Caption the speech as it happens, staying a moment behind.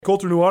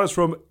Colter Nuanez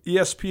from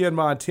ESPN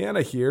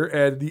Montana here,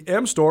 and the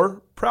M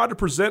Store, proud to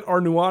present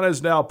our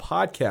Nuanez Now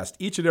podcast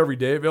each and every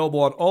day, available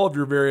on all of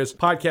your various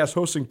podcast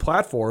hosting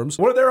platforms.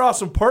 One of their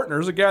awesome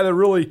partners, a guy that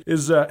really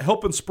is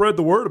helping spread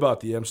the word about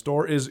the M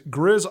Store, is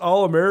Grizz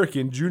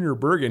All-American Junior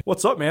Bergen.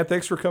 What's up, man?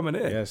 Thanks for coming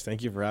in. Yes,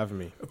 thank you for having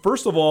me.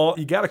 First of all,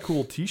 you got a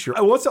cool t-shirt.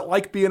 What's it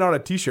like being on a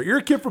t-shirt? You're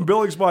a kid from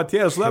Billings,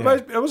 Montana, so that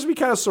must be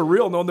kind of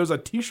surreal knowing there's a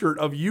t-shirt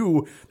of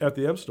you at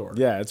the M Store.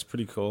 Yeah, it's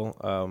pretty cool.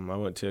 I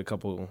went to a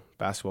couple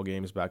basketball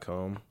games back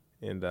home,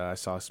 and I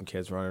saw some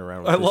kids running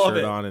around with the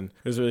shirt on, and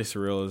it was really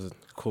surreal. It was a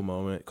cool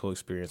moment, cool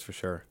experience for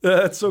sure.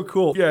 That's so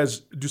cool. You guys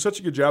do such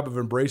a good job of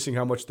embracing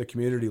how much the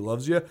community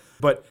loves you.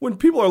 But when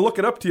people are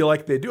looking up to you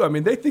like they do,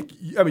 they think,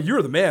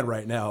 you're the man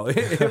right now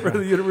for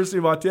the University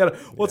of Montana.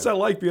 What's that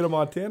like being a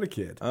Montana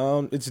kid?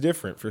 It's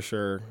different for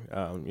sure.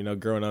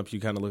 Growing up, you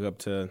kind of look up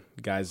to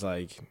guys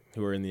like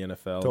who are in the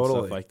NFL and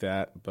stuff like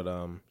that. But,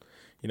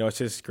 it's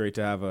just great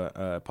to have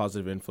a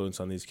positive influence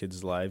on these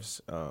kids' lives.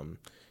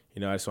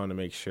 I just want to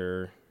make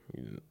sure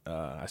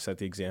I set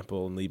the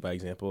example and lead by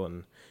example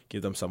and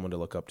give them someone to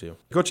look up to.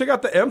 Go check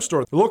out the M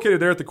Store. They're located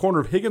there at the corner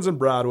of Higgins and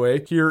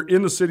Broadway here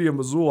in the city of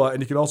Missoula,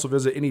 and you can also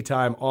visit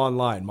anytime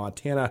online,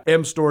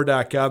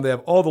 montanamstore.com. They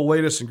have all the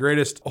latest and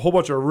greatest, a whole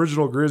bunch of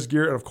original Grizz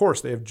gear, and of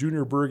course, they have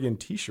Junior Bergen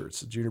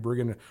t-shirts. Junior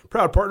Bergen,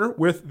 proud partner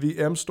with the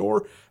M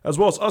Store, as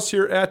well as us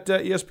here at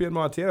ESPN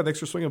Montana. Thanks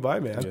for swinging by,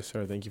 man. Yes,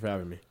 sir. Thank you for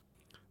having me.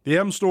 The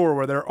M Store,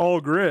 where they're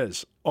all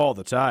Grizz all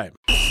the time.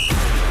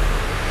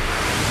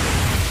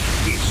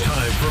 It's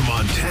time for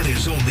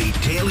Montana's only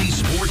daily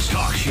sports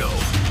talk show,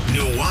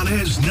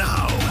 Nuanez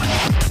Now.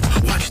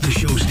 Watch the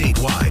show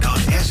statewide on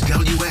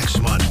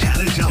SWX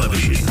Montana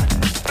Television.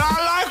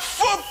 I like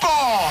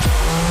football!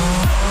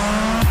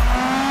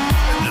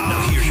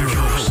 Now here's your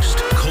host,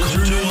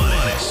 Colter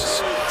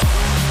Nuanez.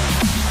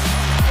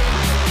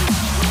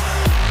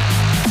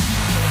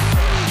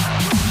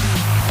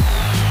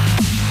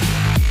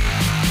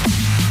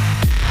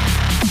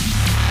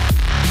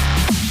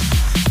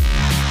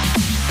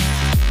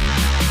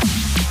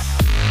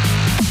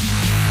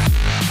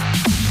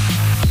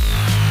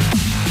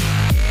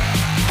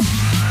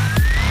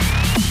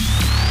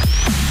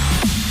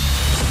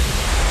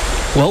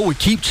 Well, we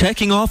keep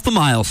checking off the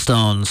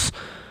milestones.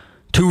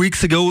 2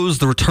 weeks ago, it was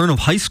the return of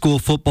high school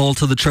football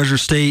to the Treasure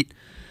State.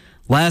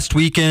 Last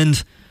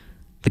weekend,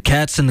 the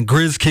Cats and the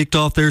Grizz kicked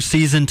off their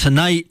season.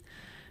 Tonight,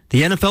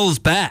 the NFL is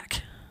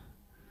back.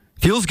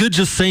 Feels good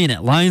just saying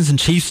it. Lions and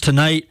Chiefs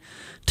tonight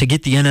to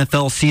get the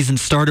NFL season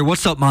started.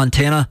 What's up,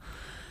 Montana?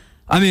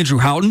 I'm Andrew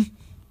Houghton.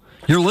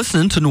 You're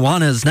listening to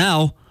Nuanez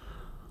Now.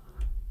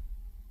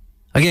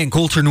 Again,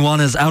 Colter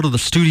Nuanez out of the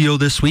studio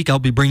this week. I'll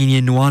be bringing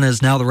you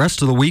Nuanez Now the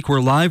rest of the week.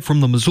 We're live from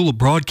the Missoula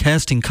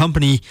Broadcasting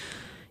Company,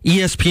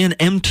 ESPN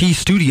MT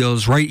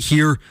Studios right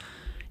here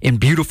in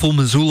beautiful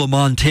Missoula,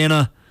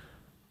 Montana.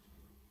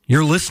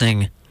 You're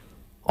listening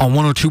on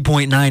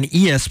 102.9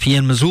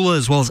 ESPN Missoula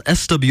as well as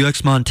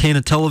SWX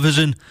Montana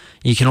Television.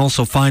 You can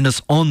also find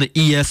us on the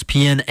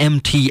ESPN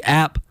MT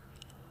app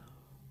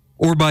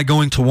or by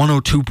going to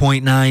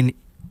 102.9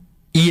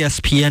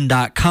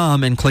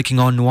 ESPN.com and clicking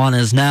on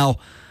Nuanez Now.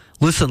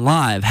 Listen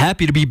live.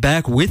 Happy to be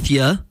back with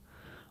you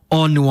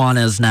on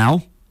Nuanez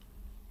Now.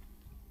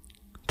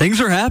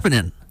 Things are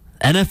happening.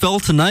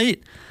 NFL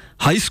tonight,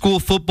 high school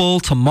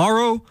football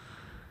tomorrow,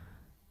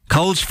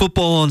 college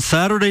football on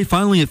Saturday.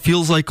 Finally, it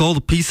feels like all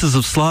the pieces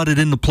have slotted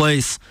into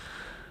place.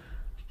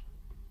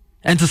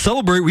 And to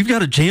celebrate, we've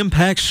got a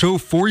jam-packed show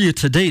for you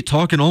today,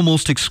 talking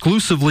almost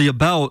exclusively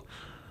about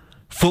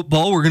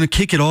football. We're going to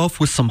kick it off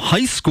with some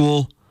high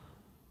school.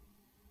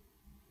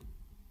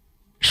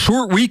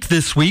 Short week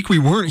this week. We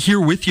weren't here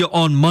with you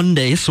on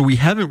Monday, so we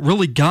haven't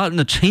really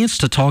gotten a chance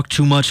to talk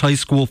too much high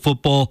school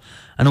football.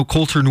 I know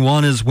Colter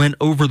Nuanez went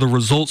over the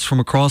results from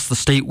across the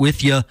state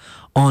with you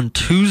on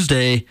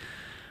Tuesday,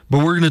 but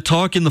we're going to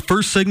talk in the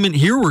first segment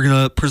here. We're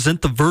going to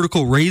present the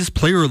Vertical Raise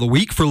Player of the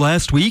Week for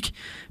last week.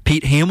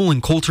 Pete Hamill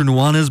and Colter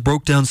Nuanez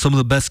broke down some of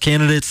the best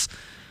candidates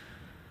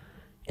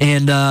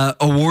and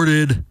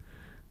awarded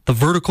the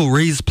Vertical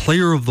Raise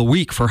Player of the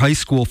Week for high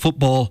school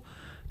football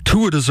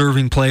to a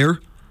deserving player.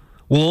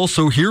 We'll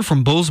also hear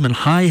from Bozeman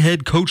High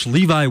head coach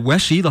Levi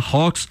Wesche. The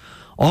Hawks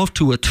off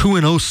to a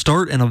 2-0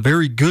 start and a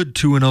very good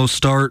 2-0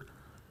 start,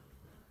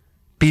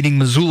 beating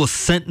Missoula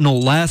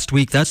Sentinel last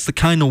week. That's the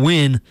kind of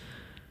win,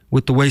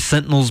 with the way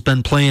Sentinel's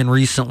been playing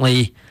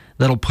recently,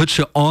 that'll put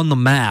you on the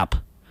map,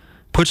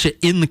 put you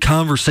in the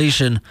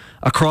conversation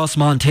across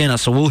Montana.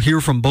 So we'll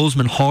hear from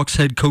Bozeman Hawks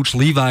head coach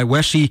Levi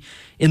Wesche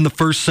in the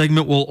first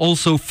segment. We'll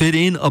also fit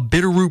in a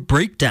Bitterroot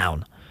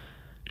breakdown.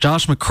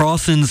 Josh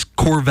McCrossin's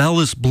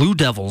Corvallis Blue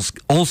Devils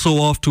also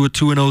off to a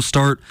 2-0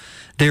 start.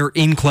 They're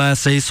in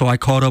Class A, so I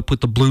caught up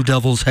with the Blue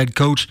Devils head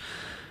coach.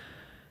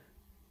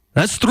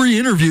 That's 3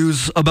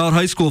 interviews about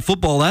high school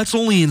football. That's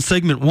only in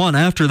segment 1.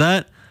 After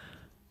that,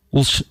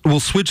 we'll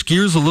switch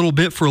gears a little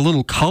bit for a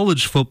little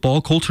college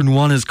football. Colter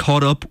Nuanez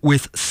caught up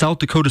with South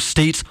Dakota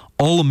State's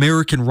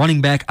All-American running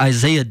back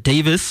Isaiah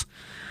Davis.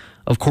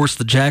 Of course,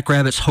 the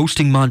Jackrabbits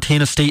hosting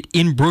Montana State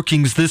in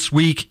Brookings this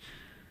week.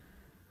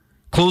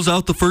 Close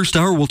out the first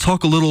hour, we'll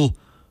talk a little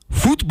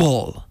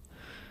football.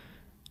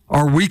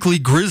 Our weekly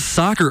Grizz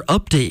soccer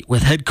update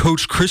with head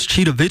coach Chris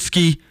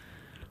Citowicki.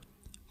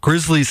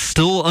 Grizzlies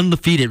still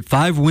undefeated,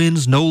 5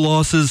 wins, no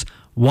losses,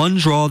 1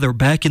 draw. They're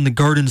back in the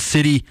Garden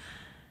City.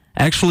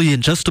 Actually,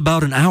 in just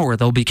about an hour,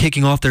 they'll be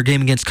kicking off their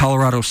game against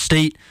Colorado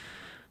State.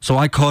 So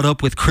I caught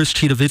up with Chris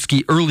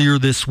Citowicki earlier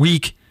this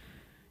week.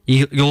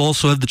 You'll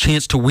also have the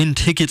chance to win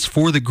tickets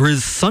for the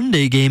Grizz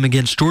Sunday game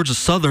against Georgia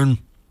Southern,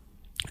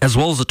 as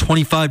well as a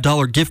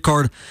 $25 gift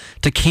card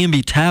to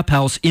Canby Tap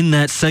House in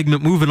that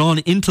segment. Moving on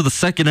into the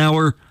second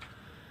hour,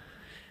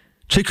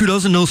 chick who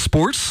doesn't know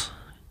sports,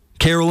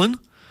 Carolyn,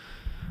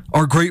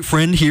 our great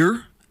friend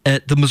here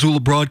at the Missoula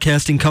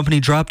Broadcasting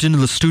Company, dropped into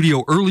the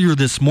studio earlier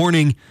this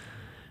morning.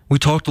 We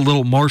talked a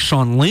little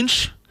Marshawn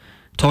Lynch,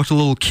 talked a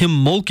little Kim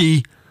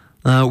Mulkey.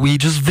 We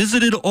just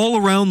visited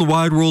all around the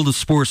wide world of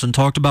sports and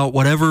talked about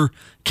whatever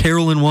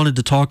Carolyn wanted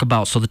to talk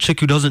about. So the chick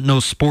who doesn't know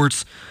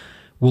sports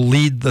will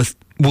lead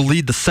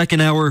the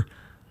second hour.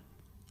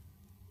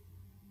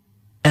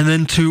 And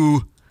then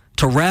to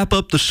wrap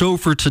up the show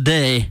for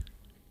today,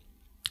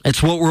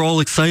 it's what we're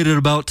all excited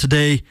about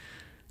today.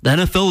 The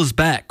NFL is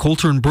back.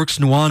 Coulter and Brooks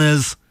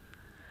Nuanez,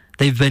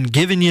 they've been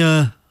giving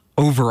you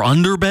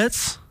over-under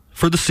bets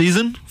for the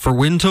season, for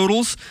win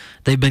totals.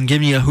 They've been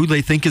giving you who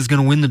they think is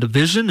going to win the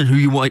division and who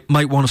you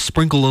might want to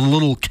sprinkle a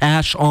little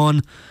cash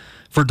on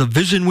for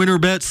division winner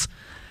bets.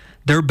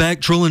 They're back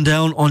drilling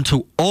down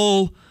onto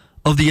all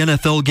of the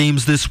NFL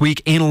games this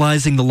week,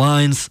 analyzing the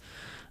lines,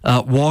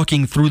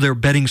 walking through their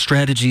betting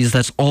strategies.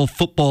 That's all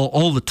football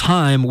all the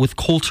time with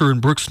Coulter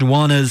and Brooks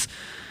Nuanez.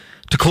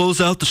 To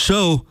close out the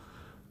show,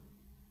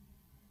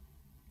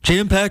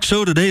 jam-packed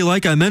show today,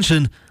 like I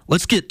mentioned.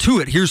 Let's get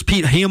to it. Here's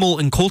Pete Hamill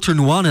and Coulter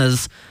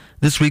Nuanez,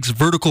 this week's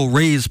Vertical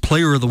Rays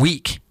Player of the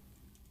Week.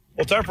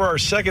 Well, time for our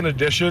second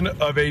edition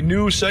of a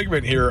new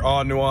segment here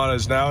on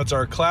Nuanez Now. It's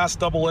our Class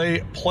AA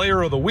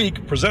Player of the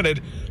Week,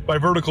 presented by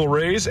Vertical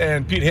Rays,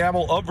 and Pete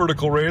Hamill of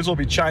Vertical Rays will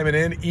be chiming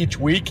in each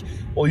week.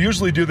 We'll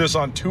usually do this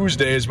on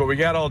Tuesdays, but we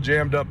got all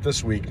jammed up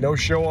this week. No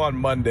show on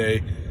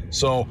Monday.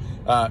 So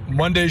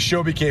Monday's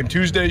show became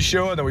Tuesday's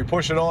show, and then we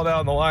pushed it all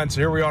down the line. So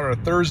here we are on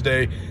a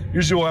Thursday.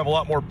 Usually we'll have a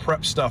lot more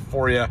prep stuff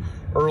for you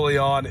early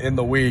on in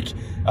the week.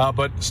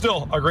 But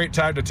still a great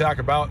time to talk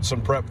about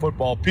some prep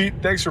football. Pete,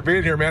 thanks for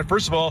being here, man.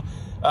 First of all,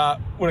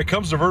 when it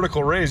comes to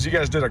Vertical Rays, you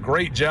guys did a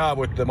great job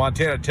with the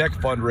Montana Tech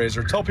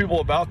fundraiser. Tell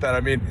people about that. I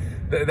mean,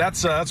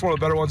 that's one of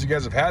the better ones you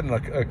guys have had in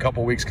a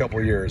couple weeks, couple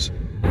of years.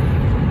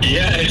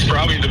 Yeah, it's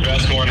probably the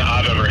best one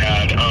I've ever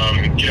had.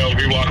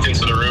 We walked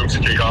into the room to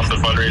kick off the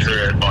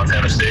fundraiser at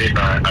Montana State.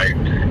 I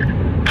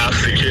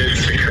asked the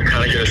kids to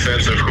kind of get a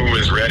sense of who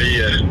was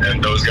ready,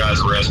 and those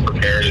guys were as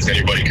prepared as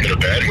anybody could have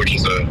been, which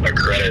is a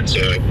credit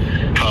to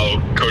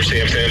how Coach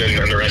Sampson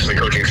and the rest of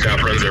the coaching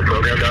staff runs their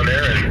program down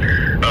there.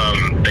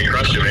 And they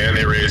crushed it, man.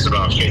 They raised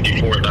about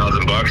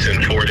 $54,000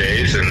 in 4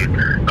 days, and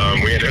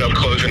we ended up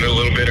closing it a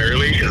little bit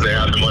early because they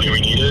had the money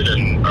we needed.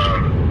 And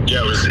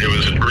it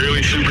was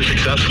really super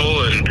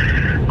successful,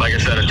 and like I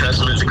said, a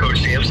testament to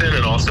Coach Sampson,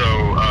 and also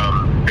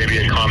maybe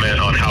a comment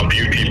on how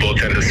Butte people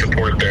tend to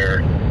support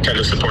their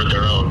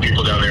own.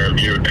 People down there in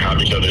Butte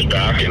have each other's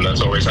back, and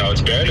that's always how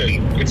it's been,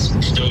 and it's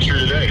still true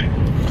today.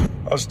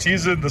 I was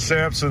teasing the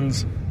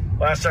Sampsons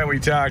last time we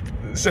talked,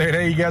 saying,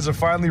 hey, you guys have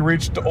finally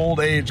reached old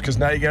age because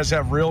now you guys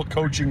have real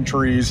coaching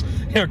trees.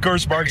 Of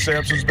course, Mark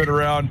Sampson's been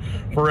around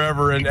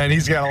forever, and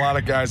he's got a lot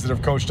of guys that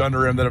have coached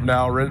under him that have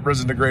now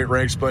risen to great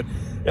ranks. But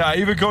yeah,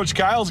 even Coach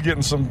Kyle's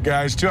getting some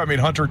guys too. I mean,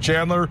 Hunter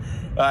Chandler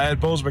at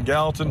Bozeman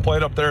Gallatin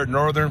played up there at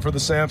Northern for the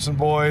Sampson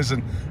boys,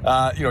 and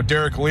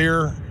Derek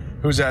Lear,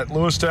 who's at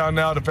Lewistown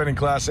now, defending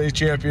Class A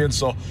champion.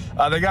 So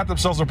they got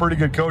themselves a pretty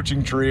good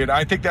coaching tree, and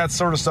I think that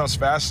sort of stuff's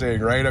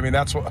fascinating, right? I mean,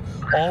 that's what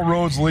all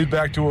roads lead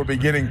back to a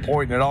beginning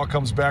point, and it all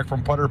comes back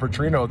from Punter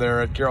Petrino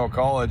there at Carroll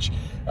College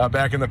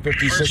back in the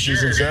 50s,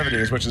 60s, and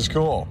 70s, which is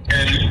cool.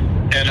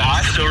 And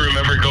I still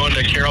remember going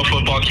to Carroll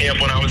football camp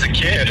when I was a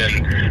kid,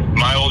 and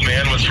my old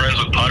man was friends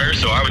with Punter,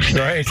 so I would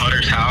stay at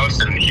Punter's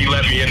house, and he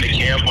let me into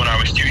camp when I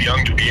was too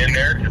young to be in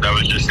there. That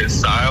was just his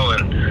style,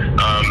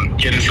 and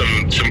getting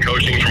some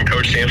coaching from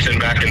Coach Sampson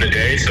back in the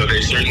day, so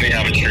they certainly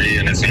have a tree,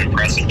 and it's an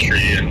impressive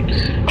tree, and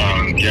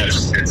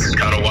it's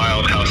kind of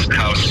wild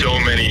how so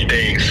many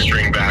things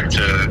string back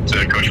to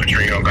Coach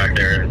Petrino back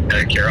there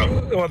at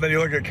Carroll. Well, then you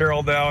look at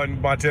Carroll now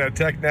and Montana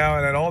Tech now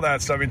and all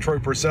that stuff. I mean, Troy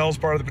Purcell's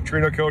part of the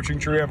Petrino coaching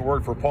tree. I've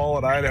worked for Paul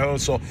at Idaho,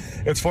 so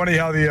it's funny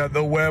how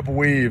the web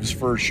weaves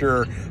for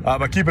sure.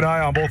 But keep an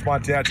eye on both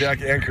Montana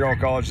Tech and Carroll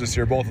College this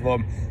year, both of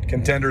them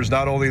contenders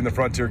not only in the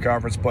Frontier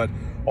Conference but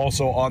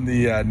also on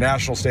the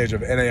national stage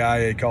of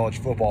NAIA college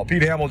football.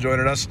 Pete Hamill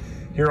joining us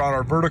here on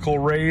our Vertical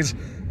Rays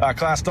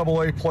Class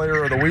AA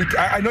Player of the Week.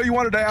 I know you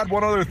wanted to add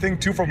one other thing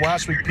too from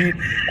last week, Pete.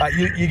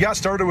 You got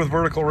started with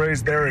Vertical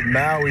Rays there in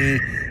Maui,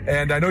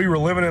 and I know you were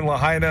living in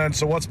Lahaina, and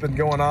so what's been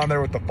going on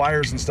there with the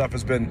fires and stuff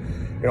has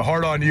been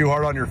hard on you,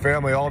 hard on your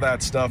family, all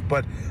that stuff.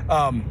 But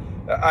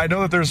I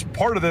know that there's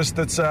part of this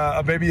that's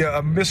maybe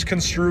a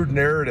misconstrued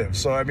narrative.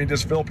 So, I mean,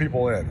 just fill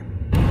people in.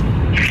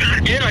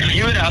 Yeah,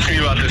 you had asked me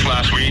about this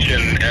last week,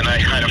 and I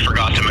kind of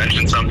forgot to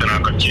mention something.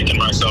 I've been kicking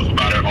myself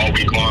about it all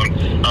week long.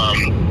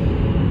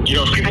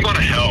 If people want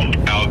to help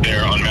out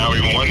there on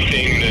Maui, one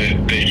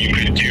thing that you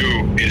could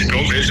do is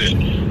go visit.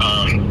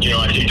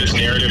 I think this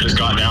narrative has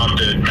gotten out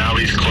that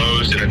Maui's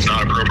closed and it's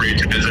not appropriate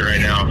to visit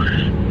right now.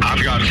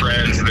 I've got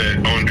friends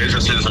that own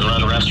businesses and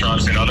run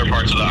restaurants in other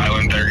parts of the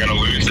island that are going to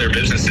lose their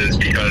businesses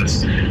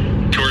because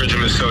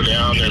tourism is so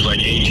down. There's like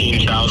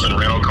 18,000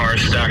 rental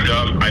cars stacked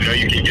up. I know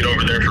you can get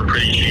over there for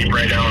pretty cheap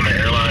right now on the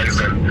airlines,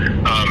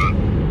 and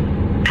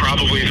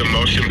probably the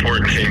most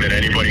important thing that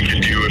anybody can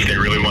do if they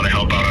really want to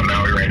help out on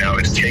Maui right now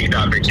is take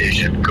that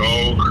vacation.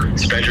 Go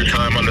spend your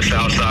time on the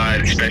south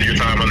side, spend your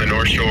time on the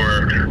north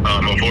shore,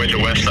 avoid the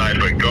west side,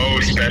 but go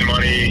spend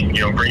money,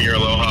 bring your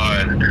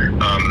aloha,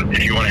 and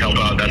if you want to help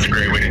out, that's a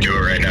great way to do it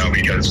right now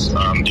because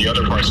the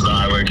other parts of the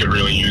island could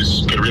really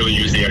use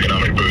the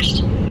economic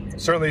boost.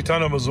 Certainly a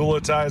ton of Missoula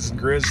ties and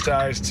Grizz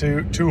ties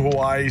to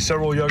Hawaii.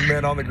 Several young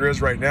men on the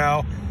Grizz right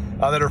now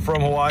that are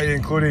from Hawaii,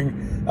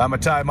 including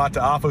Matai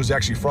Mata'afa, who's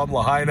actually from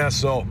Lahaina.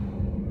 So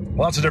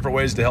lots of different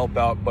ways to help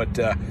out, but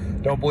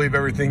don't believe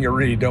everything you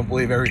read. Don't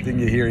believe everything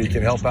you hear. You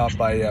can help out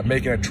by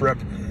making a trip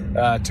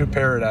to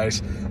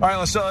paradise. All right,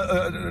 let's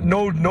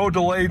no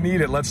delay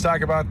needed. Let's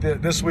talk about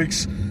this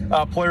week's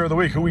Player of the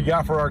Week. Who we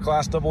got for our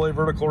Class AA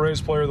Vertical Race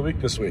Player of the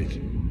Week this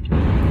week?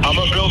 I'm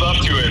going to build up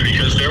to it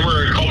because there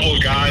were a couple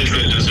of guys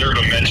that deserve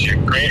a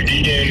mention. Grant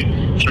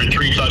Deegan threw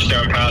 3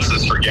 touchdown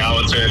passes for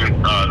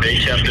Gallatin. They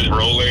kept it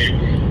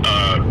rolling,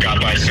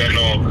 got by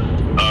Sentinel.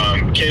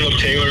 Caleb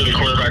Taylor, the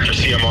quarterback for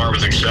CMR,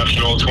 was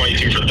exceptional.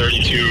 22 for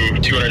 32,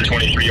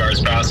 223 yards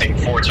passing,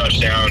 4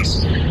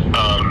 touchdowns.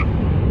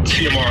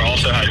 CMR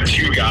also had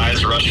 2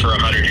 guys rush for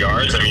 100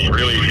 yards. I mean,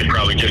 really, we could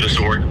probably give this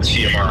award to the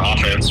CMR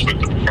offense with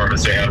the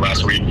performance they had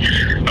last week.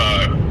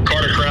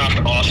 Carter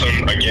Kraft,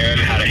 awesome. Again,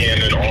 had a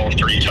hand in all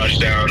 3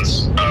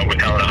 touchdowns with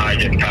Helena High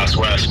getting past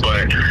West.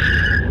 But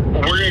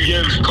we're going to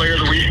give Player of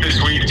the Week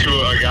this week to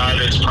a guy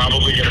that's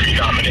probably going to be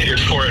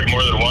nominated for it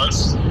more than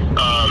once.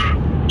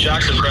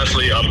 Jackson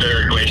Presley up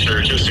there at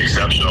Glacier, just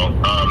exceptional.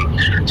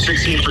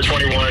 16 for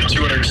 21,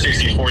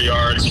 264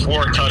 yards,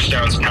 4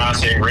 touchdowns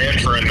passing, ran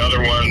for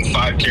another one,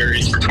 5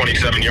 carries for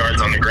 27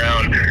 yards on the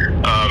ground.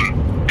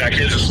 That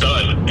kid's a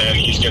stud, and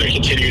he's going to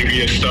continue to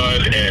be a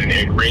stud, and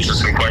it raises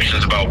some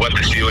questions about what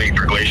the ceiling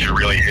for Glacier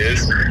really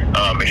is.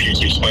 If he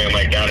keeps playing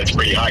like that, it's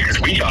pretty high,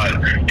 because we thought,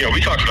 we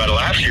talked about it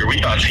last year,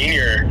 we thought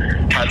Senior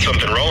had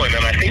something rolling,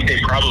 and I think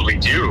they probably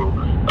do.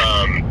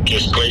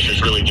 Just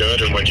Glacier's really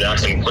good, and when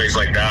Jackson plays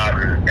like that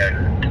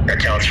and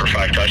accounts for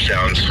 5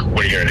 touchdowns,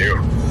 what are you going to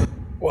do?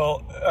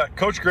 Well,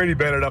 Coach Grady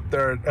Bennett up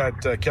there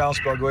at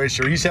Kalispell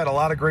Glacier, he's had a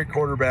lot of great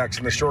quarterbacks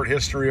in the short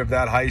history of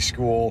that high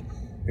school.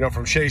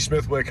 From Shea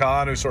Smithwick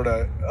Hahn, who sort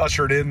of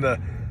ushered in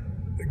the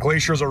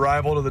Glacier's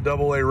arrival to the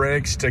AA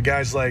ranks, to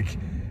guys like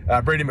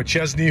Brady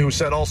McChesney, who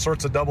set all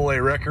sorts of AA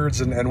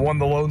records and won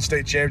the Lone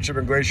State Championship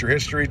in Glacier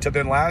history, to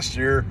then last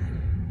year,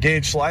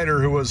 Gage Slider,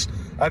 who was,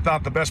 I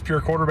thought, the best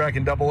pure quarterback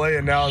in AA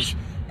and now is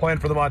playing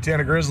for the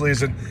Montana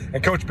Grizzlies.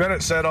 And Coach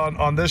Bennett said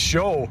on this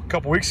show a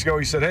couple weeks ago,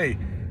 he said, hey,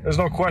 there's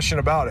no question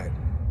about it.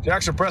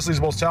 Jackson Presley's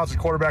the most talented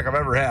quarterback I've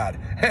ever had.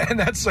 And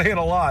that's saying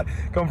a lot,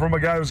 coming from a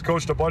guy who's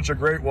coached a bunch of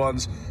great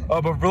ones.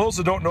 But for those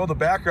that don't know the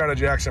background of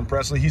Jackson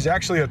Presley, he's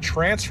actually a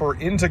transfer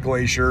into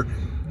Glacier.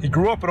 He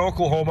grew up in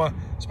Oklahoma,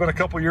 spent a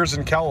couple years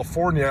in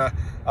California.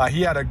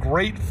 He had a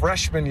great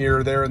freshman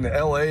year there in the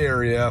LA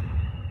area.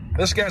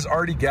 This guy's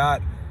already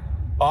got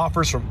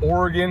offers from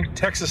Oregon,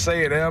 Texas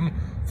A&M,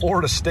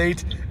 Florida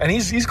State, and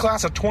he's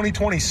class of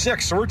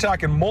 2026, so we're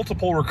talking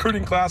multiple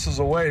recruiting classes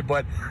away,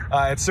 but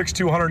at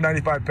 6'2",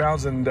 195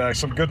 pounds and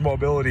some good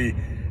mobility,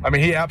 I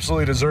mean, he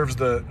absolutely deserves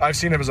I've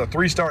seen him as a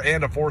 3-star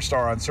and a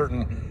 4-star on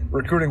certain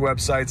recruiting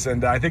websites,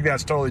 and I think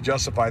that's totally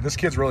justified. This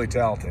kid's really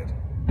talented.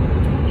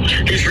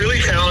 He's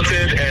really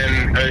talented,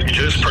 and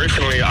just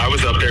personally, I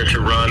was up there to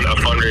run a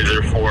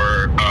fundraiser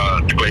for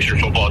the Glacier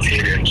football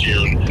team in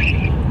June,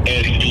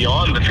 and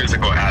beyond the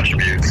physical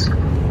attributes,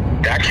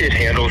 that kid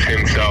handles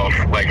himself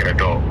like an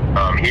adult.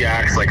 He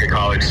acts like a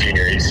college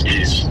senior.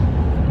 He's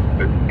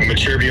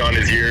mature beyond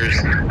his years,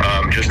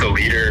 just a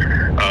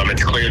leader.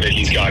 It's clear that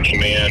he's got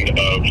command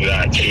of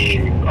that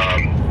team,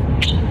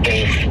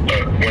 both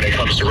when it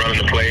comes to running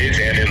the plays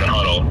and in the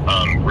huddle.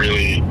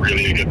 Really,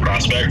 really a good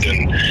prospect.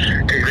 And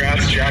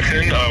congrats,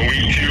 Jackson.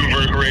 Week 2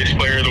 Vertical Race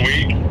Player of the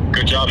Week.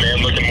 Good job,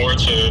 man. Looking forward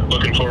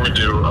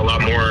to a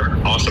lot more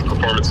awesome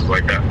performances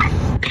like that.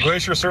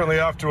 Glacier certainly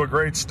off to a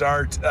great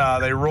start.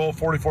 They roll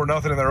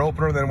 44-0 in their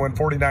opener, then win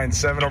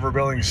 49-7 over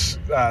Billings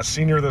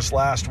Senior this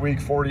last week,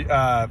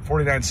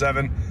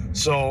 49-7.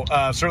 So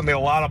certainly a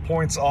lot of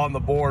points on the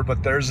board,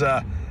 but there's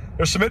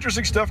some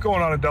interesting stuff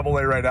going on in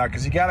AA right now,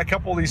 because you got a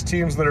couple of these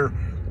teams that are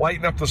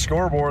lighting up the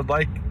scoreboard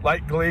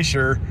like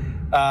Glacier.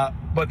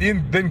 But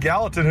then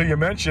Gallatin, who you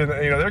mentioned,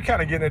 they're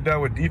kind of getting it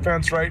done with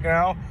defense right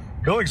now.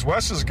 Billings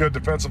West is good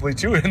defensively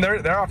too, and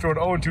they're off to an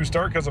 0-2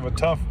 start because of a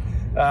tough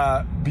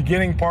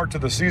beginning part to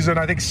the season.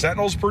 I think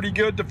Sentinel's pretty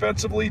good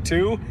defensively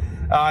too.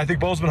 I think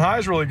Bozeman High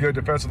is really good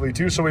defensively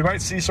too. So we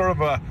might see sort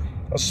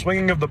of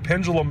swinging of the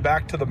pendulum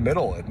back to the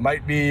middle. It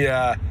might be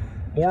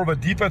more of a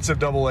defensive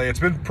double-A. It's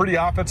been pretty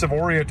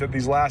offensive-oriented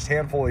these last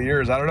handful of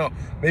years. I don't know.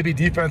 Maybe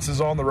defense is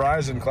on the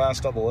rise in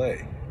Class AA.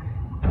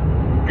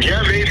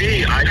 Yeah,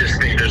 maybe. I just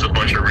think there's a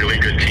bunch of really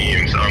good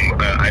teams.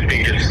 I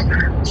think it's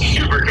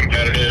super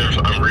competitive.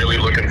 I'm really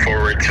looking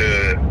forward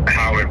to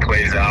how it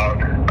plays out.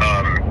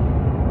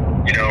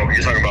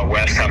 You're talking about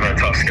West having a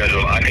tough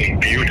schedule. I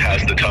think Butte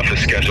has the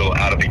toughest schedule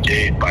out of the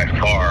gate by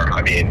far.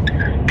 I mean,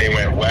 they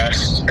went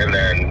West, and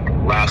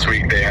then last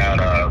week they had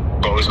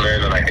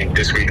Bozeman, and I think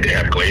this week they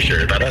have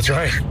Glacier. That's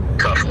right.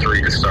 Tough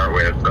three to start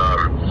with.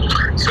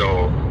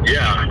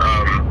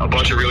 A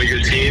bunch of really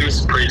good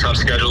teams, pretty tough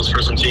schedules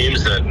for some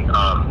teams that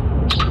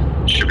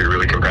should be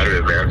really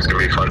competitive, man. It's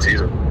going to be a fun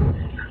season.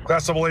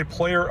 Class AA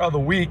Player of the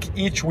Week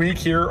each week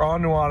here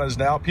on Nuanez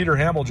Now. Peter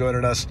Hamill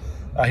joining us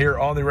here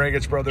on the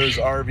Rangitsch Brothers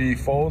RV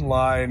phone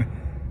line.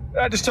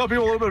 Just tell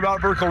people a little bit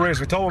about Vertical Raise.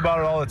 We tell them about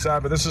it all the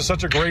time, but this is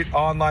such a great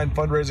online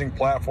fundraising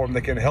platform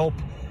that can help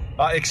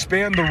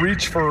expand the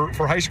reach for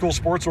high school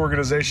sports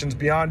organizations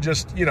beyond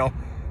just,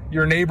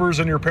 your neighbors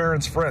and your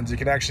parents' friends. You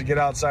can actually get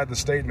outside the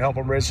state and help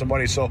them raise some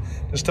money. So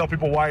just tell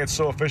people why it's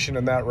so efficient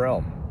in that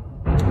realm.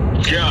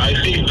 Yeah, I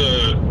think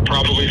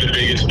probably the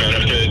biggest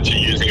benefit to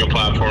using a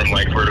platform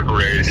like Vertical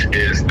Raise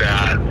is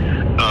that,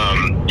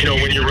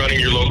 when you're running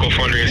your local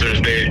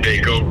fundraisers, they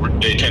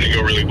tend to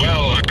go really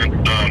well.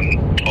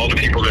 All the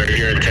people that are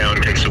here in town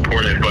can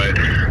support it, but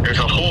there's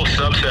a whole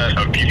subset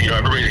of people.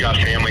 Everybody's got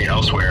family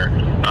elsewhere,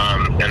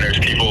 and there's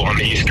people on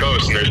the East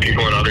Coast, and there's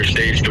people in other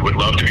states that would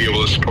love to be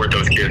able to support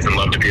those kids and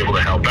love to be able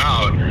to help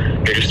out.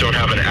 They just don't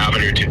have an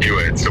avenue to do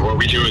it. So what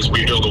we do is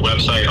we build a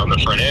website on the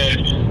front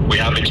end. We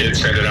have the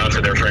kids send it out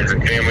to their friends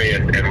and family,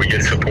 and we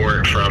get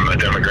support from a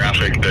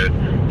demographic that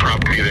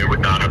probably they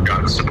would not have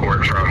gotten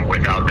support from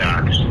without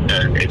that.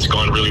 And it's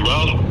gone really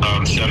well.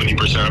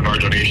 70% of our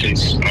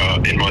donations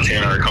in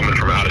Montana are coming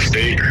from out of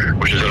state,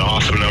 which is an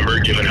awesome number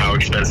given how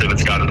expensive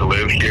it's gotten to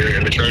live here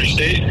in the Charter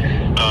State.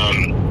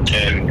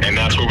 And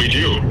that's what we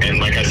do. And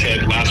like I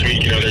said last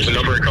week, there's a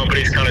number of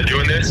companies kind of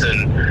doing this,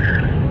 and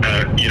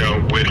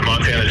with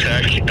Montana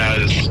Tech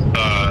as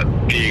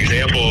the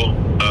example,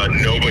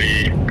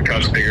 nobody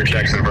cuts bigger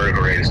checks than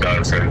Vertical Raise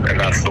does, and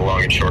that's the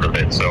long and short of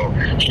it. So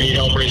if you need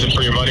help raising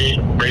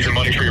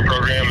money for your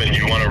program, and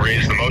you want to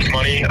raise the most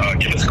money,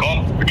 give us a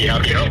call. We'd be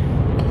happy to help.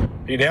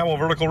 Pete Hamill,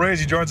 Vertical Raise.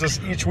 He joins us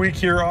each week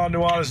here on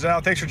Nuanez Now.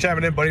 Thanks for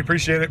chiming in, buddy.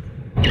 Appreciate it.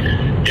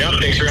 Yeah,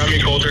 thanks for having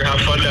me, Coulter. Have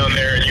fun down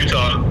there in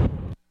Utah.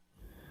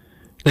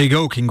 There you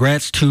go.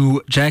 Congrats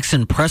to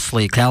Jackson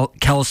Presley,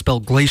 Kalispell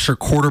Glacier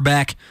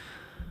quarterback,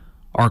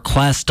 our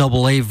Class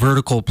AA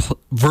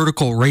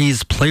Vertical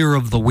Raise Player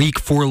of the Week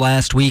for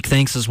last week.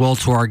 Thanks as well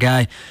to our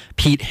guy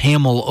Pete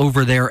Hamill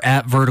over there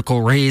at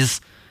Vertical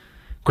Raise.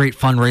 Great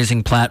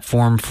fundraising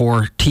platform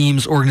for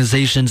teams,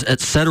 organizations,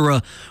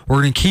 etc.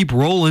 We're going to keep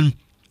rolling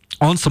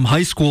on some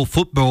high school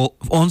football.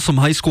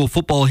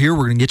 Here,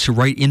 we're going to get you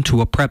right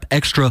into a prep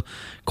extra.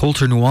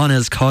 Coulter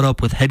Nuanez caught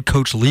up with head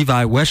coach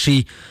Levi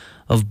Wesche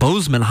of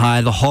Bozeman High.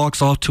 The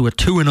Hawks off to a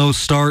 2-0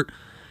 start.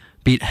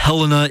 Beat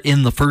Helena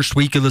in the first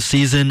week of the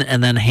season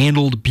and then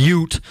handled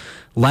Butte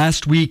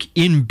last week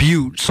in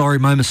Butte. Sorry,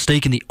 my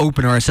mistake in the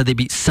opener. I said they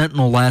beat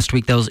Sentinel last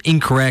week. That was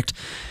incorrect.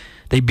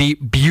 They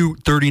beat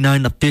Butte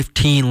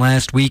 39-15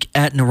 last week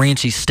at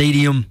Naranche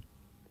Stadium.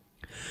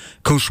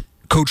 Coach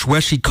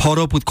Wesche caught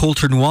up with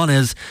Coulter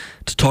Nuanez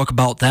to talk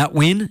about that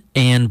win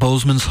and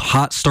Bozeman's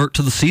hot start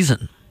to the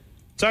season.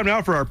 Time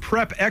now for our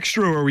Prep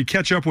Extra, where we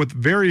catch up with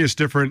various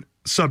different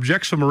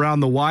subjects from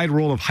around the wide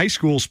world of high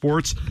school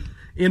sports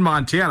in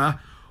Montana.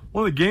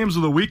 One of the games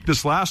of the week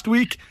this last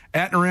week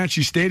at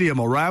Naranche Stadium,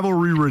 a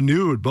rivalry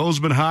renewed.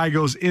 Bozeman High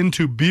goes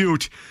into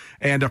Butte,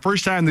 and the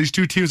first time these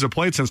two teams have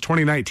played since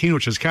 2019,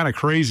 which is kind of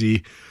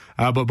crazy.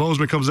 But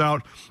Bozeman comes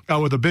out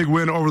with a big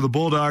win over the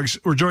Bulldogs.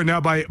 We're joined now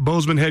by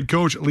Bozeman head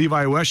coach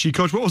Levi Wesche.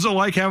 Coach, what was it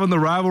like having the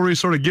rivalry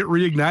sort of get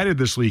reignited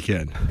this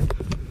weekend?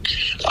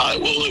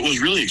 Well, it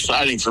was really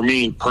exciting for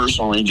me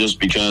personally, just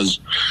because,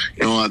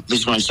 this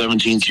is my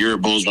 17th year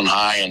at Bozeman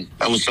High, and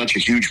that was such a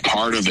huge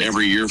part of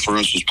every year for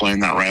us, was playing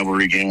that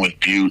rivalry game with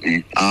Butte,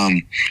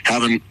 and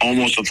having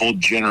almost a full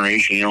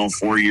generation,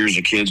 4 years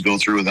of kids go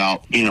through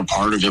without being a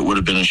part of it would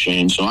have been a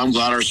shame. So I'm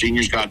glad our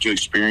seniors got to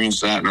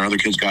experience that, and our other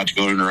kids got to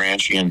go to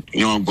Naranche, and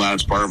I'm glad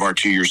it's part of our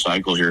 2-year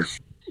cycle here.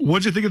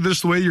 What'd you think of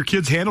this, the way your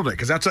kids handled it?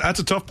 Because that's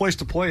a tough place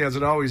to play, as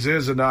it always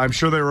is, and I'm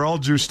sure they were all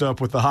juiced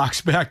up with the Hawks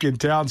back in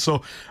town.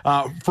 So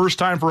first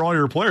time for all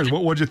your players.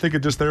 What'd you think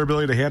of just their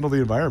ability to handle the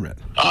environment?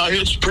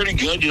 It's pretty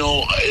good.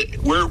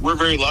 We're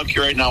very lucky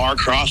right now. Our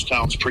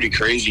crosstown's pretty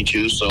crazy,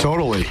 too. So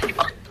totally.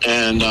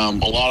 And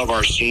a lot of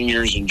our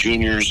seniors and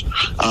juniors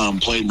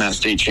played in that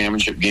state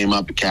championship game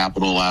up at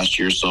Capitol last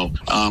year. So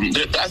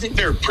I think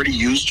they're pretty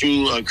used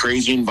to a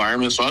crazy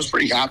environment. So I was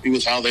pretty happy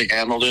with how they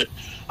handled it.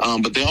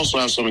 but they also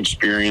have some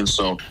experience.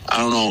 So I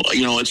don't know,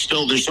 it's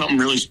still, there's something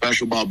really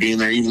special about being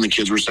there. Even the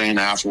kids were saying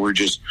afterward,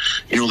 just,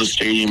 the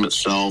stadium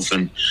itself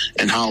and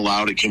how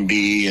loud it can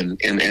be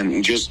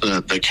and just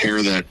the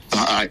care that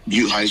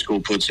Butte High School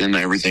puts into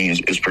everything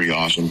is pretty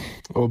awesome.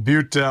 Well,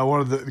 Butte, one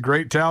of the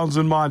great towns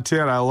in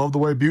Montana. I love the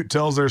way Butte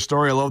tells their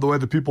story. I love the way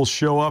the people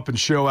show up and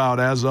show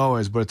out, as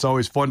always. But it's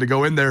always fun to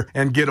go in there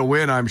and get a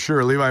win, I'm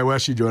sure. Levi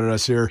Wesche joining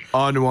us here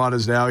on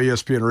Nuanez Now,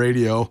 ESPN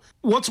Radio.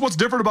 What's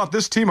different about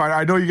this team?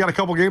 I know you got a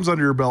couple games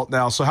under your belt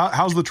now. So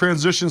how's the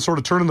transition sort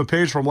of turning the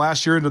page from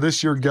last year into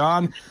this year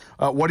gone?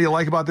 What do you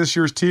like about this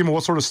year's team, and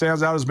what sort of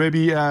stands out as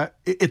maybe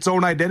its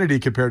own identity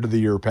compared to the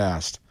year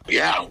past?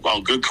 Yeah,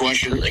 well, good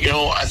question.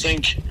 I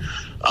think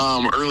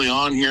early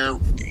on here,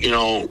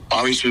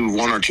 obviously we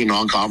won our 2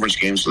 non-conference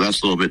games, so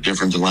that's a little bit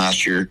different than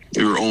last year.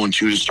 We were 0-2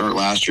 to start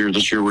last year.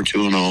 This year we're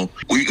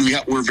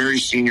 2-0. We're very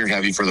senior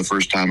heavy for the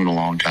first time in a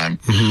long time.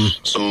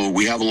 Mm-hmm. So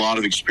we have a lot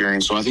of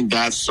experience. So I think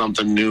that's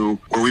something new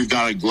where we've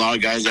got a lot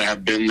of guys that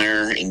have been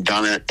there and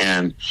done it,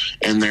 and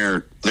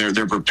they're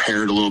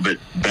prepared a little bit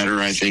better.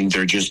 I think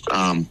they're just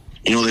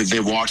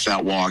they've walked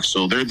that walk,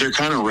 so they're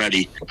kind of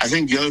ready. I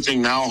think the other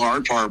thing now,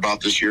 hard part about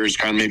this year is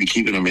kind of maybe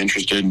keeping them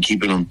interested and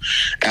keeping them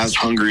as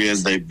hungry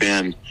as they've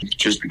been,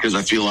 just because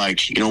I feel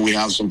like, we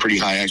have some pretty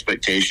high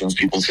expectations.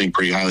 People think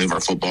pretty highly of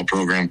our football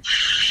program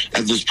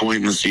at this point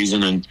in the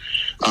season, and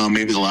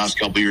maybe the last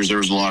couple of years there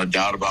was a lot of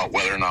doubt about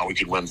whether or not we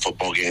could win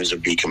football games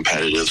and be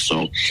competitive.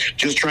 So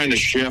just trying to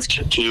shift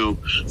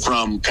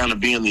from kind of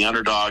being the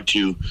underdog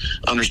to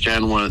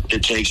understand what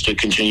it takes to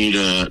continue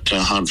to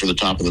hunt for the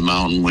top of the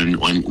mountain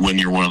when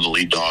you're one of the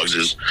lead dogs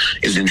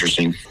is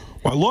interesting.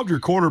 Well, I loved your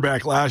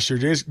quarterback last year.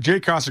 Jay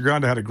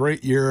Casagrande had a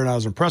great year, and I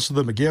was impressed with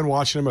him again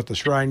watching him at the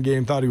Shrine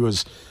game. Thought he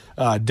was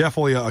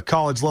definitely a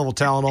college-level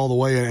talent all the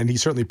way, and he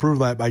certainly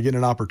proved that by getting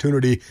an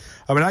opportunity.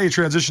 Now you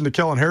transition to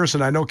Kellen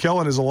Harrison. I know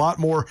Kellen is a lot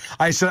more –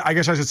 I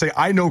guess I should say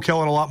I know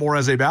Kellen a lot more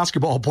as a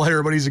basketball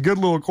player, but he's a good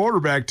little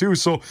quarterback too.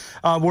 So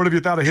what have you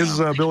thought of his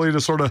ability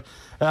to sort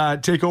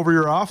of take over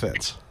your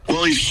offense?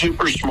 Well, he's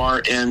super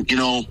smart, and,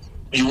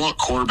 you want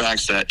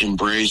quarterbacks that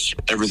embrace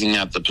everything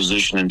that the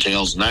position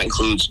entails, and that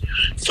includes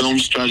film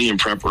study and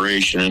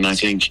preparation. And I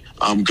think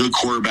good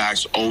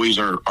quarterbacks always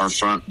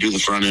do the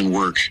front end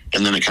work,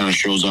 and then it kind of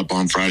shows up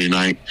on Friday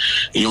night.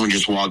 You don't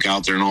just walk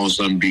out there and all of a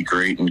sudden be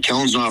great. And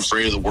Kellen's not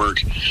afraid of the work,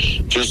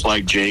 just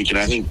like Jake. And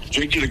I think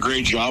Jake did a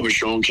great job of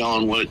showing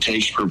Kellen what it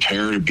takes to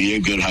prepare to be a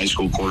good high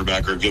school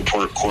quarterback or a good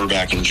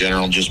quarterback in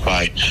general, just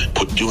by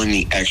doing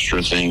the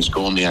extra things,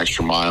 going the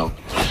extra mile.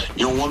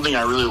 One thing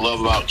I really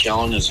love about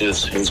Kellen is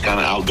his kind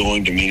of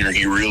outgoing demeanor.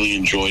 He really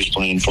enjoys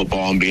playing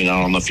football and being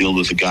out on the field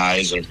with the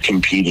guys and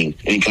competing.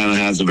 And he kind of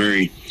has a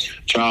very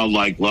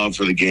childlike love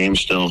for the game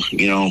still.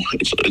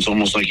 It's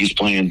almost like he's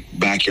playing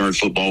backyard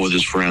football with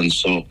his friends.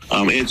 So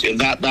it's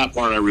that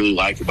part I really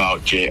like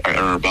about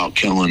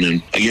Kellen.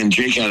 And again,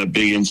 Jake had a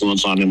big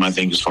influence on him, I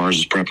think, as far as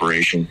his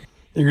preparation.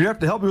 You're going to have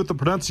to help me with the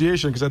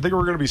pronunciation, because I think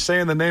we're going to be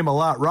saying the name a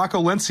lot. Rocco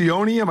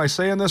Lencioni, am I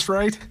saying this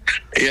right?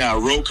 Yeah,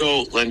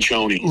 Rocco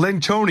Lencioni.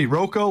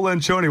 Rocco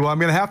Lencioni. Well, I'm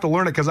going to have to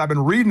learn it because I've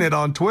been reading it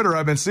on Twitter.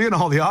 I've been seeing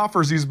all the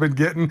offers he's been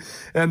getting,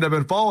 and I've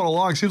been following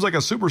along. Seems like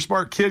a super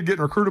smart kid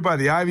getting recruited by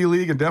the Ivy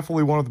League, and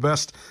definitely one of the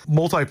best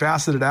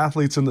multifaceted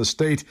athletes in the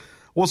state.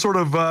 What sort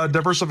of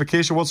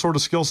diversification, what sort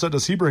of skill set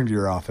does he bring to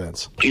your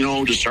offense?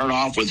 To start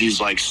off with, he's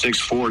like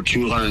 6'4",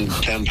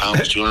 210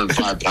 pounds,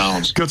 205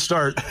 pounds. Good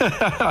start.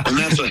 And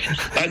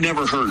that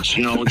never hurts.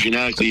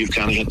 Genetically, you've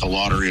kind of hit the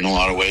lottery in a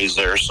lot of ways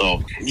there. So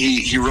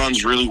he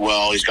runs really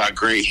well. He's got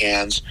great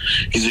hands.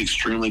 He's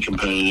extremely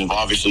competitive.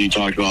 Obviously, you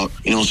talked about,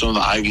 some of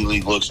the Ivy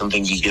League looks and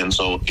things he's getting.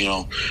 So,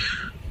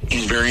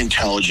 he's very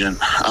intelligent,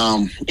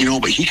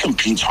 but he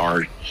competes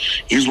hard.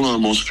 He's one of the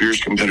most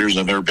fierce competitors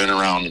I've ever been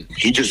around.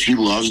 He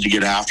loves to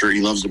get after it.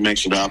 He loves to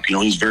mix it up.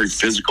 He's very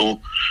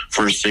physical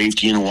for a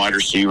safety and a wide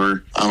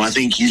receiver. I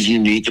think he's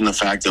unique in the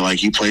fact that,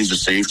 he plays the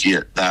safety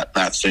at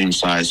that same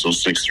size, so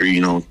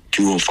 6'3",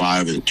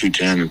 205 and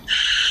 210.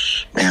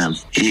 Man,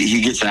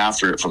 he gets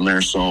after it from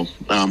there. So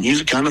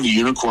he's kind of a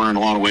unicorn in a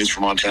lot of ways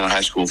for Montana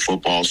high school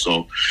football.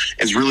 So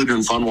it's really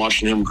been fun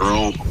watching him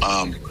grow.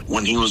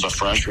 When he was a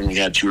freshman, we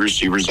had 2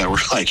 receivers that were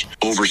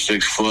over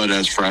 6 foot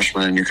as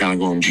freshmen, and you're kind of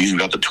going, geez, we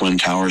got the Twin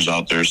Towers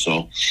out there.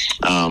 So,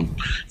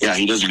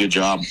 he does a good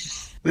job.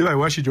 Levi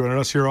Wesche joining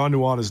us here on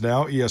Nuanez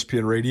Now,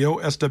 ESPN Radio,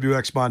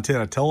 SWX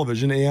Montana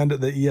Television, and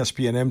the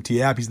ESPN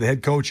MT app. He's the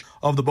head coach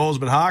of the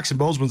Bozeman Hawks, and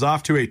Bozeman's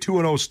off to a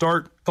 2-0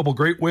 start. A couple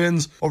great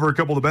wins over a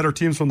couple of the better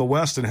teams from the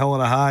West in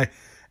Helena High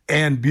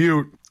and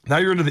Butte. Now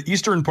you're into the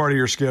eastern part of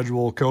your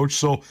schedule, Coach.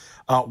 So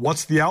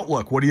what's the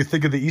outlook? What do you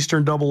think of the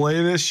Eastern AA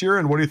this year,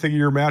 and what do you think of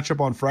your matchup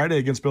on Friday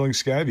against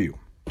Billings Skyview?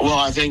 Well,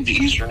 I think the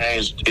Eastern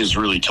A is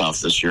really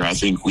tough this year. I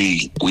think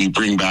we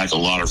bring back a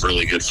lot of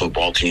really good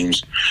football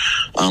teams.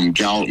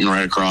 Gallatin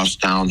right across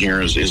town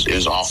here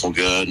is awful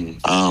good. And,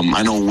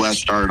 I know West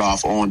started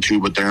off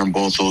 0-2, but they're in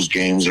both those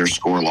games. They're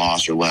score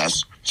loss or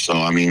less. So,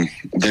 I mean,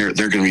 they're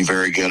going to be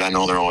very good. I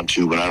know they're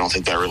 0-2, but I don't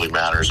think that really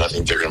matters. I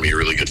think they're going to be a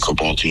really good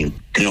football team.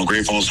 You know,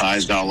 Great Falls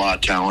High's got a lot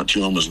of talent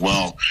to them as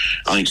well.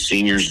 I think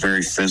seniors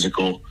very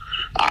physical.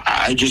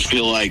 I just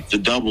feel like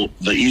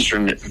the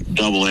Eastern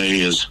AA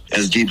is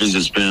as deep as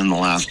it's been the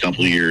last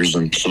couple of years,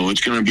 and so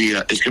it's going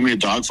to be a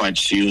dogfight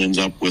to see who ends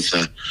up with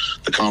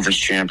the conference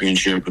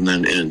championship, and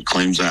then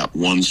claims that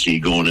 1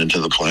 seed going into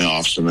the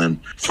playoffs. And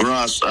then for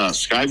us,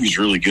 Skyview's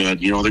really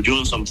good. You know, they're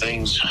doing some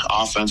things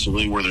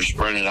offensively where they're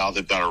spreading it out.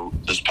 They've got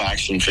this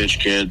Paxton Fitch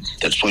kid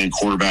that's playing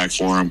quarterback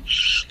for them.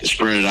 They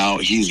spread it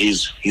out. He's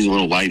a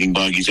little lightning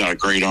bug. He's got a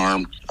great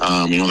arm.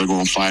 You know, they're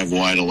going 5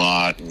 wide a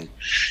lot, and it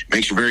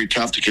makes it very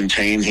tough to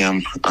contain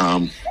him.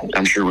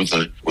 I'm sure with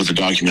the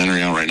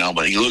documentary out right now,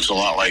 but he looks a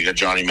lot like a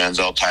Johnny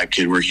Manziel type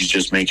kid where he's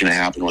just making it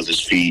happen with his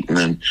feet and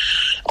then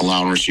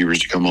allowing receivers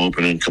to come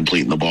open and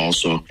completing the ball.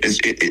 So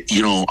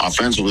you know,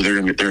 offensively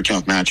they're a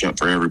tough matchup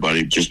for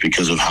everybody just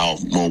because of how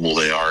mobile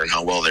they are and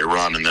how well they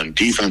run. And then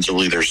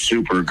defensively they're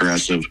super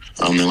aggressive.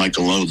 They like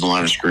to load the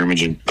line of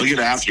scrimmage, and they'll get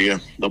after you.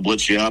 They'll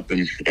blitz you up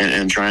and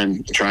try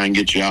and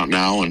get you out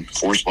now and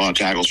force a lot of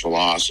tackles for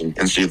loss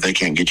and see if they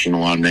can't get you in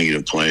a lot of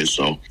negative plays.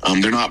 So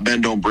they're not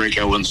bend don't break.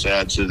 I wouldn't say.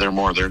 I'd say they're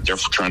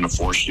trying to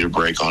force you to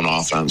break on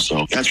offense.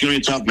 So that's going to be a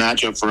tough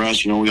matchup for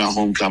us. You know, we got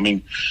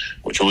homecoming,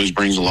 which always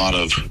brings a lot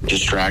of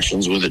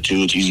distractions with it too.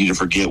 It's easy to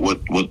forget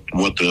what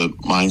the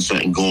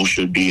mindset and goal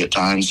should be at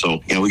times.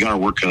 So yeah, we got our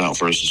work cut out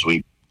for us this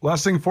week.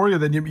 Last thing for you,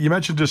 then you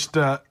mentioned just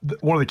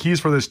one of the keys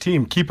for this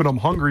team, keeping them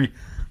hungry.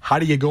 How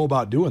do you go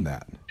about doing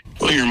that?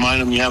 Well, you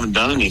remind them you haven't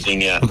done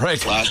anything yet.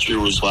 Right. Last year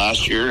was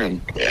last year,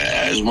 and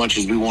as much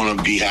as we want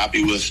to be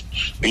happy with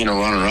being a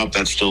runner-up,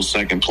 that's still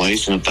second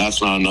place. And if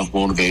that's not enough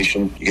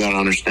motivation, you got to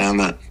understand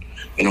that,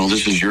 you know,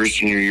 this is your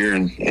senior year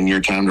and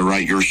your time to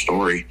write your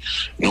story.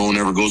 No one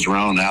ever goes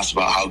around and asks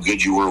about how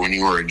good you were when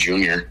you were a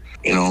junior,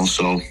 you know.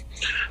 So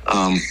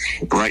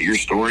write your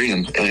story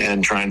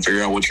and try and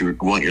figure out what you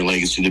want your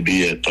legacy to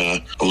be at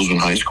Bozeman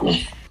High School.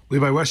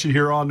 Levi Wesche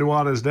here on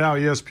Nuanez Now,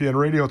 ESPN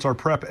Radio. It's our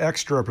Prep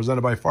Extra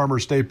presented by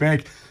Farmers State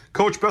Bank.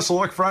 Coach, best of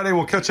luck Friday.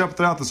 We'll catch up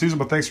throughout the season,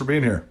 but thanks for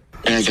being here.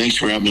 Yeah, thanks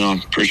for having me on.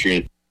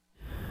 Appreciate it.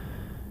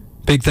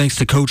 Big thanks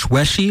to Coach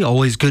Wesche.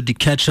 Always good to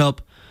catch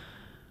up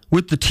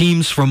with the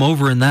teams from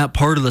over in that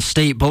part of the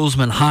state.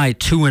 Bozeman High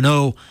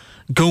 2-0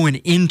 going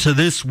into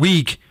this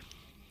week.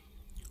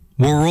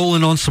 We're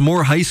rolling on some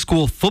more high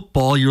school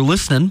football. You're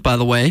listening, by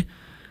the way,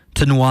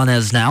 to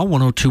Nuanez Now,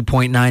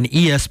 102.9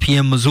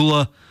 ESPN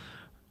Missoula,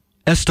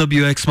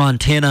 SWX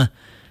Montana,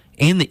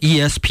 and the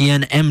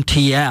ESPN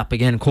MT app.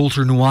 Again,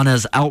 Colter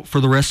Nuanez out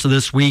for the rest of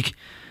this week.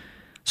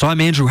 So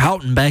I'm Andrew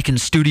Houghton back in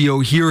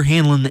studio here,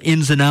 handling the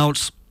ins and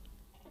outs,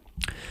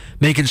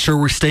 making sure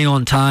we stay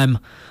on time,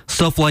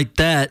 stuff like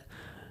that.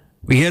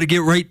 We got to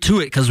get right to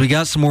it because we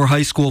got some more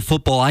high school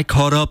football. I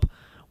caught up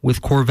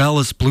with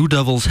Corvallis Blue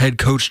Devils head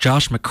coach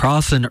Josh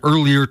McCrossin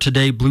earlier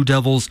today. Blue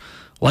Devils,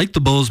 like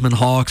the Bozeman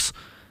Hawks,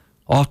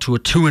 off to a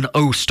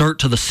 2-0 start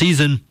to the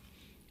season.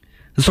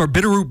 This is our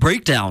Bitterroot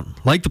Breakdown.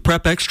 Like the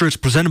Prep Extra, it's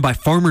presented by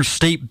Farmers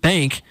State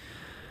Bank.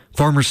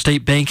 Farmers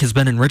State Bank has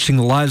been enriching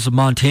the lives of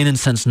Montanans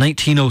since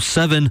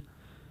 1907.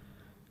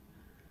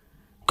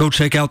 Go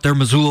check out their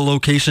Missoula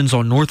locations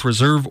on North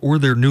Reserve or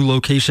their new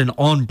location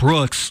on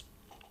Brooks.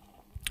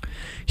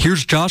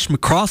 Here's Josh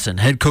McCrossin,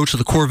 head coach of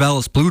the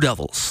Corvallis Blue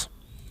Devils.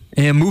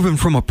 And moving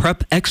from a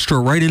Prep Extra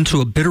right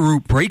into a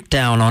Bitterroot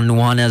Breakdown on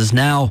Nuanez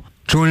Now.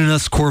 Joining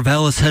us,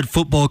 Corvallis head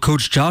football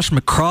coach Josh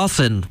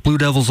McCrossin. Blue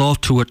Devils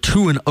off to a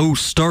 2-0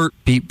 start.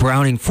 Beat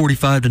Browning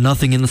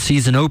 45-0 in the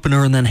season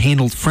opener and then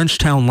handled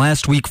Frenchtown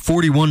last week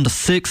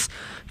 41-6.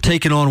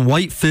 Taking on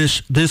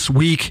Whitefish this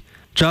week.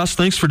 Josh,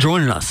 thanks for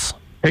joining us.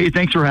 Hey,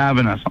 thanks for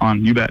having us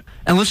on. You bet.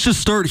 And let's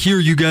just start here.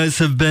 You guys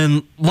have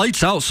been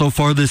lights out so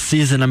far this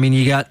season. I mean,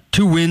 you got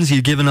 2 wins.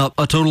 You've given up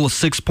a total of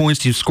 6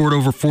 points. You've scored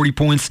over 40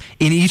 points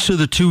in each of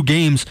the 2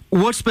 games.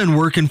 What's been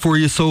working for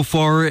you so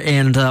far,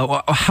 and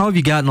how have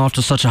you gotten off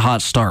to such a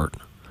hot start?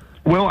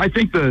 Well, I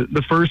think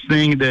the first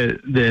thing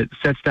that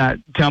sets that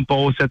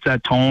tempo, sets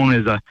that tone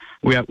is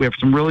we have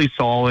some really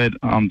solid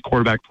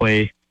quarterback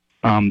play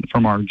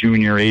from our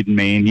junior Aiden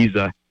Main. He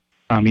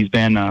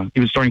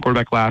was starting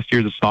quarterback last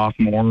year as a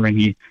sophomore, and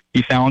he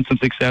found some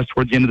success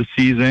towards the end of the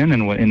season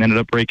and ended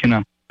up breaking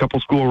a couple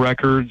school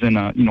records and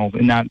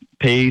in that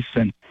pace.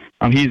 And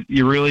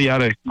he really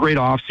had a great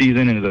off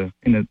season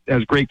and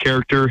has great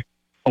character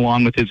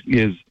along with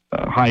his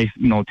high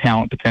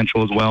talent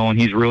potential as well. And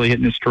he's really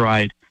hitting his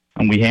stride.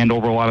 And we hand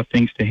over a lot of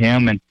things to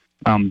him,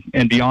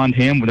 and beyond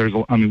him,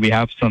 we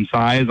have some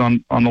size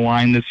on the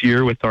line this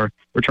year with our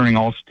returning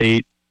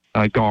All-State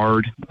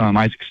guard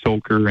Isaac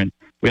Stoker, and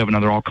we have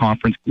another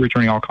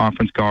returning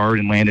all-conference guard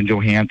and Landon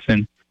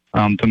Johansson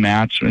to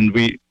match. And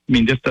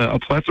just a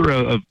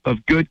plethora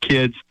of good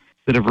kids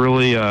that have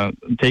really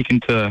taken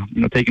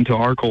to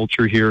our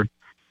culture here.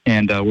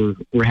 And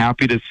we're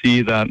happy to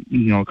see that,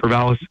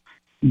 Corvallis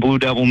Blue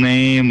Devil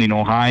name,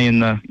 high in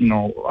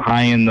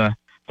the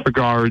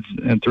regards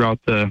and throughout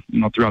the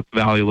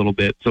valley a little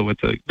bit. So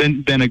it's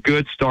been a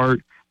good start,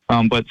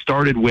 but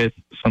started with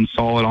some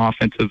solid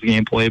offensive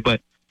gameplay.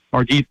 But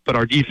our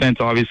defense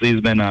obviously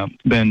has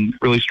been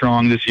really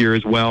strong this year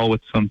as well,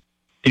 with some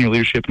senior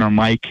leadership in our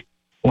Mike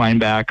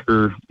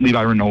linebacker,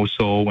 Levi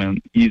Wesche,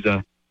 and he's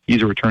a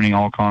returning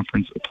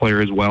all-conference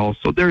player as well.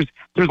 So there's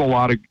a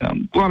lot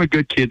of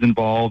good kids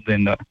involved,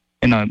 and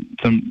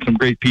some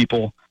great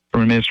people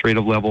from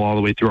administrative level all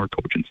the way through our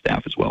coaching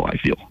staff as well, I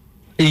feel.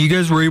 You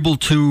guys were able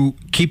to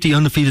keep the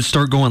undefeated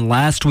start going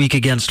last week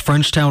against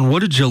Frenchtown.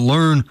 What did you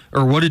learn,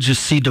 or what did you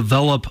see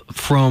develop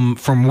from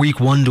week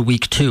 1 to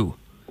week 2?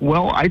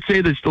 Well, I'd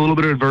say there's a little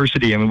bit of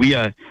adversity. I mean,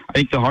 I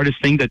think the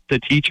hardest thing to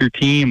teach your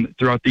team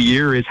throughout the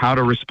year is how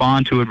to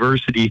respond to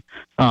adversity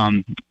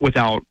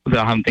without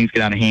having things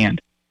get out of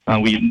hand.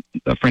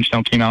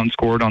 Frenchtown came out and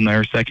scored on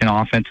their second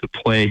offensive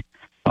play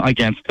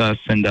against us,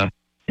 and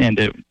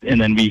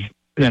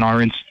then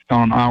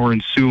our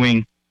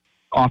ensuing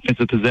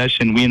offensive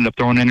possession, we ended up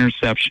throwing an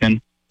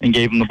interception and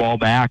gave them the ball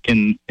back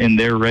in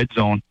their red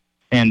zone,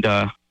 and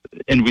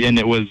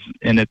it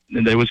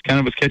was kind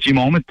of a sketchy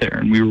moment there,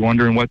 and we were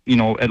wondering a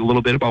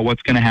little bit about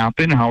what's going to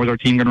happen, how is our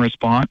team going to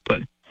respond,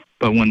 but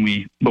when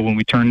we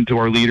turned to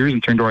our leaders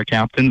and turned to our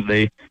captains,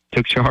 they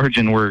took charge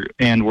and were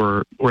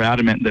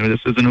adamant that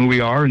this isn't who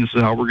we are, and this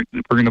is how we're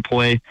going to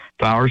play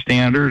to our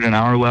standard and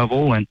our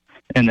level, and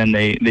then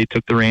they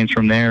took the reins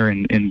from there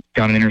and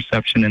got an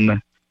interception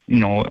in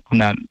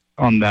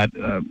on that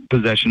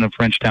possession of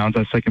Frenchtown's,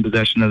 that second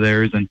possession of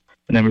theirs, and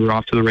then we were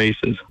off to the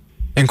races.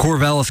 And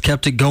Corvallis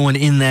kept it going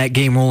in that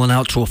game, rolling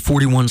out to a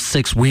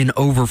 41-6 win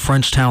over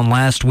Frenchtown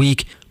last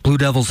week. Blue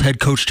Devils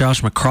head coach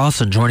Josh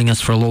McCrossin joining us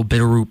for a little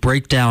Bitterroot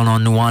breakdown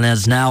on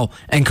Nuanez now.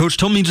 And Coach,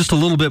 tell me just a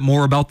little bit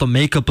more about the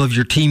makeup of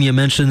your team. You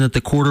mentioned that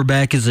the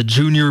quarterback is a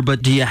junior,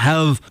 but do you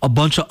have a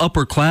bunch of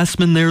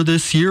upperclassmen there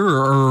this year,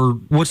 or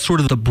what's sort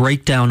of the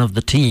breakdown of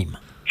the team?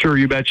 Sure,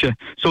 you betcha.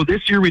 So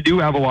this year we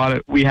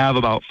have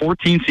about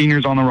 14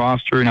 seniors on the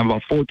roster and have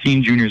about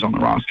 14 juniors on the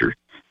roster.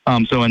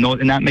 And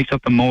that makes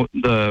up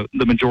the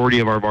majority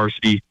of our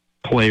varsity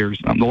players.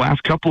 The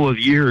last couple of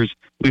years,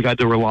 we've had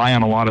to rely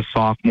on a lot of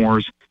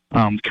sophomores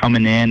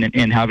coming in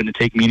and having to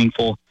take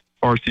meaningful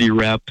varsity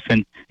reps,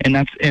 and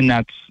that's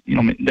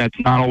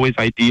not always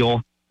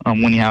ideal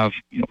when you have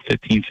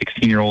 15,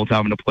 16-year-olds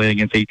having to play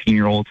against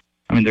 18-year-olds.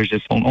 I mean, there's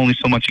just only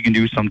so much you can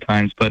do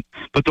sometimes. But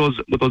those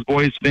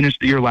boys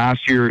finished the year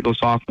last year, those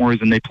sophomores,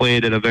 and they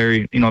played at a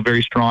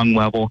very strong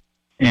level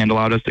and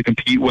allowed us to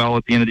compete well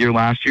at the end of the year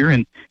last year.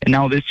 And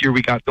now this year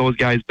we got those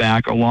guys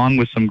back, along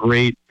with some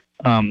great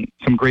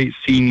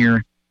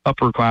senior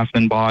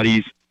upperclassmen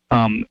bodies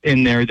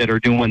in there that are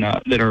doing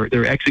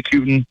they're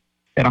executing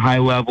at a high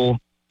level.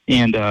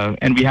 And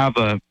we have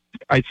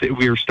I'd say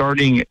we are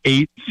starting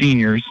 8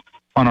 seniors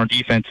on our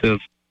defensive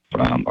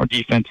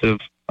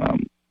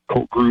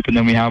group, and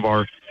then we have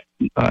our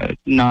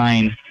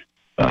 9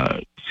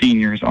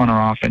 seniors on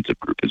our offensive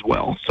group as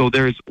well. So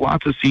there's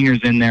lots of seniors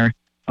in there,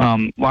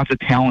 lots of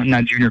talent in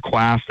that junior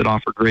class that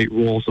offer great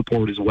role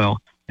support as well.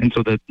 And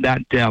so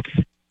that depth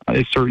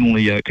is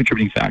certainly a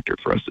contributing factor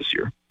for us this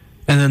year.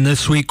 And then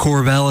this week,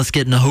 Corvallis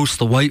getting to host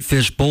the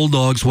Whitefish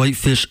Bulldogs.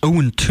 Whitefish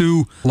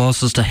 0-2,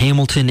 losses to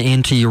Hamilton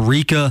and to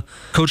Eureka.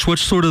 Coach,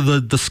 what's sort of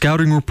the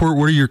scouting report?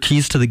 What are your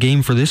keys to the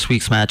game for this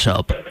week's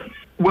matchup?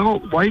 Well,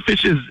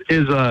 Whitefish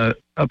is a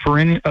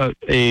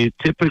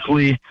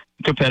typically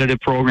competitive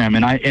program,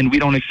 and we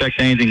don't expect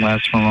anything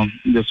less from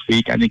them this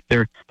week. I think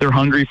they're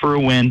hungry for a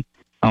win.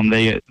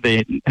 They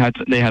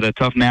had a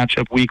tough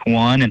matchup week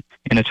 1 and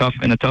a tough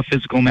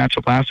physical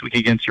matchup last week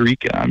against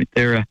Eureka. I mean,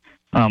 they're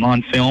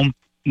on film.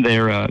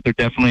 They're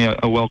definitely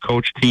a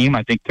well-coached team.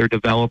 I think they're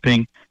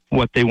developing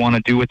what they want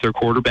to do with their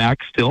quarterback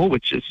still,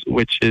 which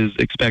is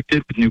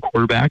expected with new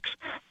quarterbacks.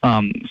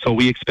 So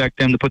we expect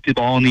them to put the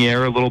ball in the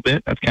air a little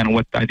bit. That's kind of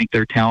what I think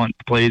their talent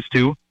plays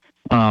to.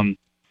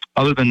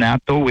 Other than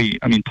that, though,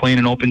 playing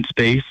in open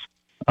space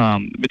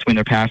between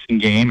their passing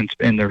game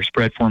and their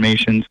spread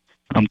formations.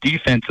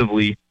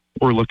 Defensively,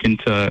 we're looking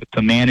to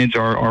manage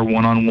our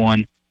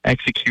one-on-one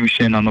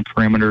execution on the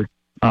perimeter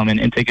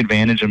and take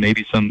advantage of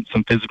maybe some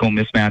physical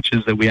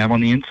mismatches that we have on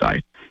the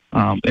inside.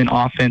 And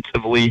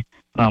offensively,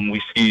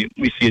 we see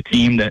a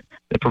team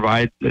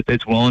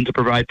that's willing to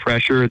provide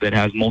pressure, that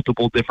has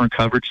multiple different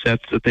coverage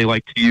sets that they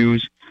like to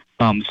use.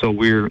 So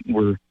we're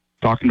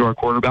talking to our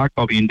quarterback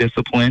about being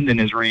disciplined in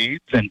his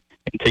reads and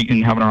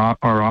having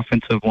our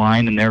offensive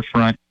line and their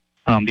front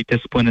be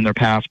disciplined in their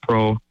pass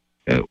pro,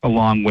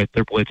 along with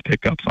their blitz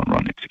pickups on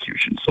run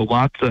execution. So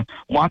lots of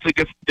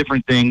good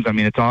different things. I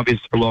mean, it's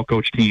obvious they're a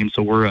well-coached team,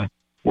 so we're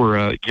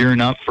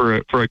gearing up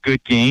for a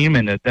good game,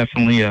 and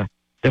definitely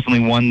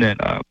one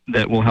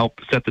that will help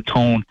set the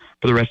tone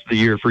for the rest of the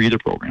year for either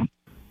program.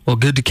 Well,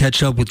 good to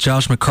catch up with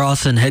Josh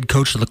McCrossin, head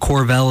coach of the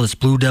Corvallis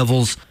Blue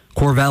Devils.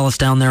 Corvallis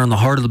down there in the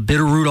heart of the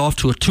Bitterroot, off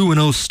to a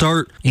 2-0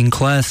 start in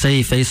Class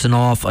A, facing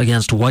off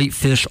against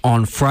Whitefish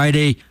on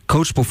Friday.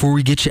 Coach, before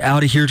we get you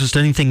out of here, just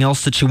anything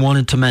else that you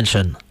wanted to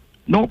mention?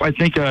 Nope. I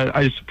think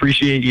I just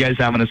appreciate you guys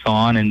having us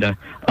on, and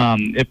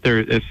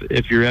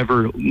if you're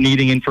ever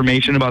needing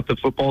information about the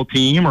football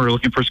team or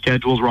looking for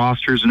schedules,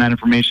 rosters, and that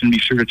information, be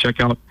sure to check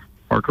out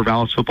our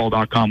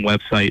CorvallisFootball.com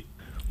website.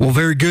 Well,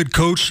 very good,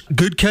 Coach.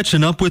 Good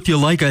catching up with you.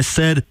 Like I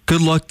said,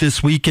 good luck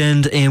this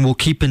weekend, and we'll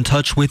keep in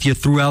touch with you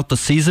throughout the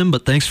season,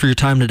 but thanks for your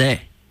time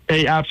today.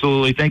 Hey,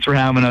 absolutely. Thanks for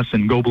having us,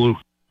 and go Blue.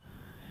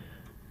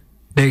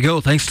 There you go.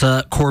 Thanks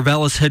to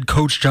Corvallis head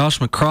coach Josh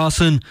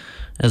McCrossin,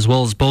 as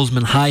well as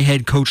Bozeman High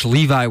head coach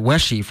Levi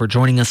Wesche for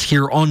joining us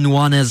here on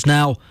Nuanez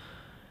Now.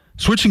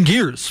 Switching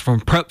gears from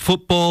prep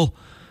football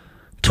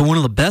to one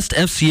of the best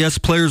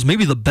FCS players,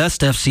 maybe the best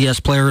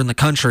FCS player in the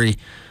country,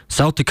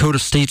 South Dakota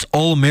State's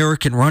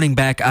All-American running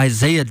back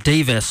Isaiah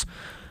Davis,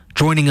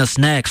 joining us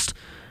next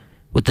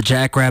with the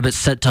Jackrabbits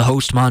set to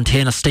host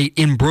Montana State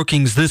in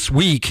Brookings this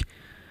week.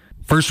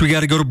 First, we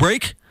got to go to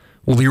break.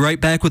 We'll be right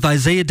back with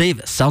Isaiah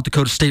Davis, South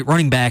Dakota State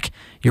running back.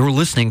 You're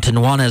listening to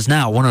Nuanez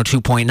Now,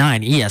 102.9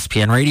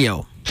 ESPN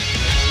Radio.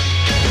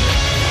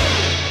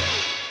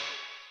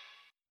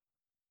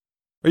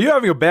 Are you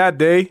having a bad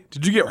day?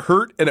 Did you get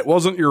hurt and it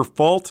wasn't your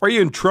fault? Are you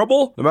in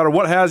trouble? No matter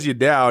what has you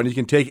down, you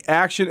can take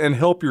action and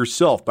help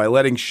yourself by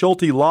letting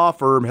Schulte Law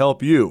Firm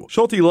help you.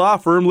 Schulte Law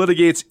Firm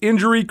litigates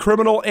injury,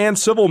 criminal, and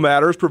civil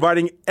matters,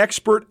 providing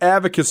expert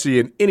advocacy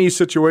in any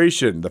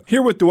situation.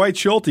 Here with Dwight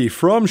Schulte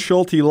from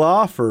Schulte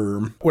Law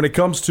Firm. When it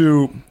comes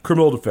to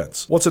criminal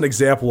defense, what's an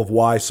example of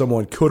why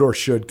someone could or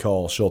should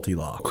call Schulte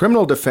Law?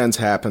 Criminal defense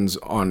happens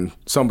on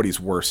somebody's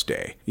worst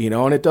day,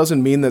 and it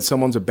doesn't mean that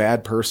someone's a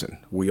bad person.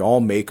 We all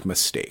make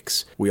mistakes.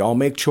 We all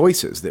make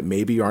choices that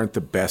maybe aren't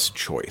the best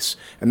choice,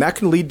 and that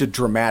can lead to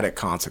dramatic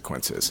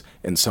consequences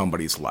in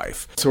somebody's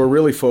life. So we're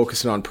really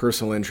focusing on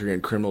personal injury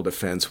and criminal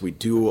defense. We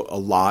do a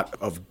lot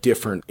of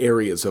different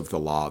areas of the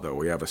law, though.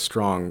 We have a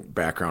strong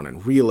background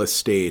in real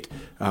estate.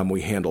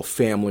 We handle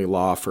family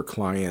law for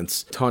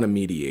clients, ton of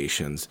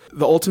mediations.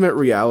 The ultimate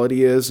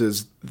reality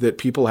is that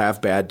people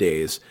have bad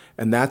days,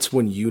 and that's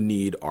when you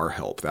need our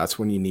help. That's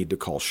when you need to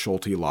call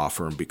Schulte Law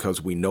Firm,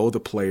 because we know the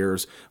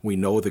players, we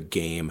know the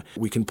game.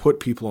 We can put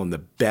people in the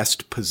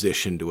best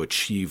position to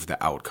achieve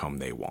the outcome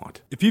they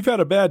want. If you've had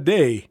a bad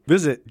day,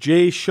 visit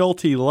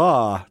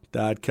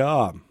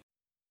jschultelaw.com.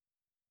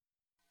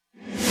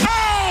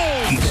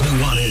 It's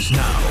Nuanez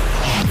Now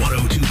on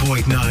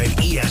 102.9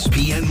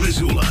 ESPN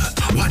Missoula.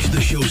 Watch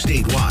the show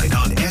statewide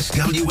on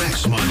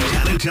SWX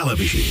Montana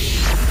Television.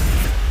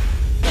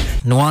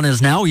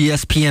 Nuanez Now,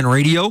 ESPN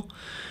Radio.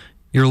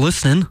 You're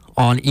listening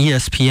on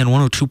ESPN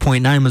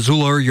 102.9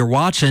 Missoula, or you're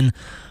watching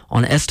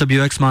on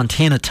SWX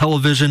Montana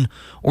Television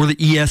or the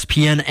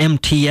ESPN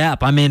MT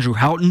app. I'm Andrew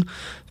Houghton,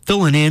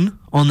 filling in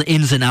on the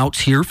ins and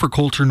outs here for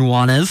Colter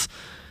Nuanez.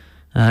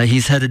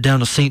 He's headed down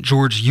to St.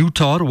 George,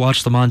 Utah to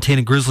watch the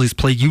Montana Grizzlies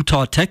play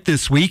Utah Tech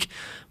this week.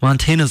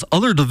 Montana's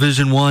other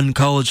Division I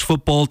college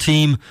football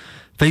team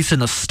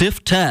facing a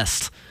stiff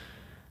test.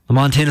 The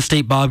Montana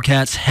State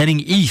Bobcats heading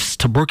east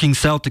to Brookings,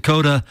 South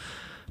Dakota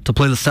to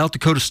play the South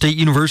Dakota State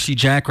University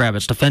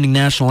Jackrabbits, defending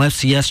national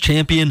FCS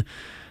champion,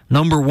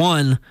 number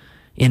 1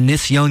 in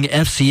this young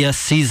FCS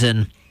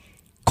season.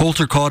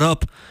 Colter caught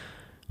up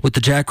with the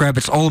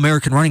Jackrabbits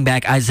All-American running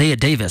back Isaiah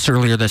Davis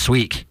earlier this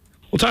week.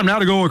 Well, time now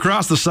to go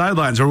across the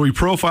sidelines where we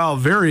profile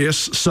various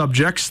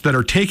subjects that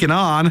are taking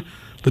on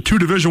the two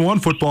Division I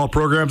football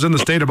programs in the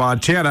state of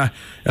Montana.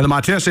 And the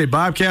Montana State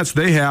Bobcats,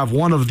 they have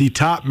one of the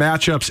top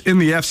matchups in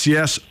the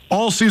FCS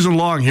all season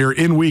long here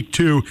in Week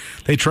 2.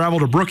 They travel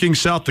to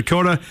Brookings, South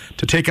Dakota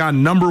to take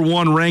on number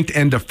 1 ranked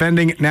and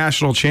defending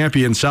national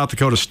champion South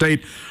Dakota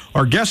State.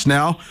 Our guest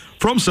now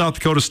from South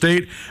Dakota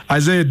State,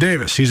 Isaiah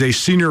Davis. He's a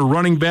senior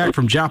running back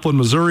from Joplin,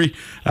 Missouri,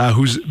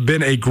 who's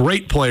been a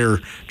great player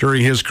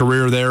during his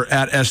career there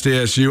at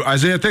SDSU.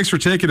 Isaiah, thanks for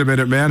taking a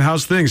minute, man.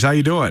 How's things? How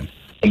you doing?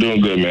 I'm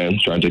doing good, man.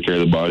 Trying to take care of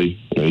the body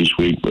each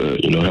week,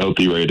 but,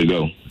 healthy, ready to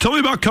go. Tell me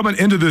about coming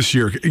into this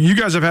year. You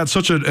guys have had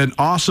such an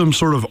awesome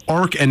sort of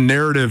arc and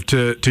narrative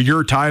to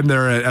your time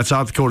there at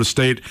South Dakota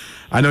State.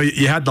 I know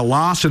you had the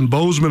loss in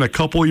Bozeman a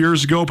couple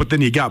years ago, but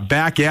then you got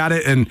back at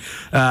it, and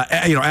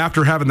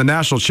after having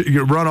the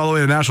you run all the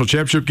way to the national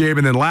championship game,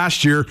 and then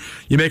last year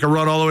you make a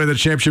run all the way to the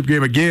championship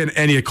game again,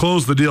 and you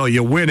close the deal,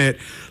 you win it.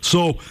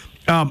 So,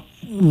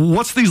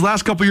 what's these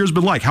last couple of years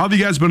been like? How have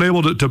you guys been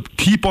able to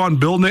keep on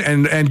building it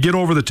and get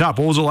over the top?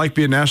 What was it like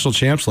being national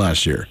champs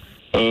last year?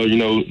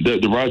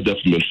 The ride's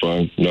definitely been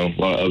fun. A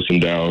lot of ups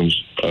and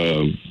downs.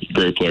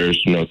 Great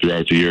players,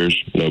 throughout the years.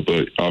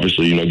 But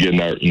obviously, getting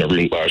that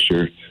ring last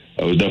year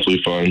was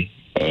definitely fun.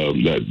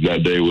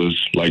 That day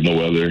was like no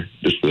other.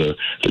 Just the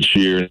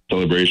cheer and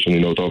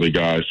celebration. With all the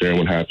guys,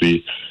 everyone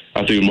happy.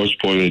 I think most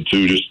importantly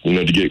too, just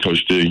to get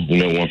Coach T,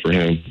 one for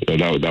him.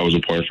 That was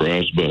important for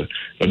us. But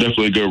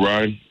definitely a good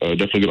ride.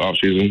 Definitely a good off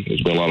season.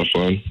 It's been a lot of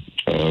fun.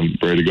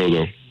 Ready to go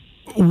though.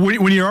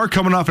 When you are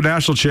coming off a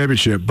national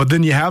championship, but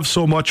then you have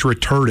so much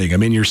returning. I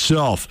mean,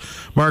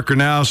 yourself, Mark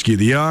Gronowski,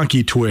 the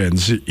Yankee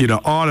twins,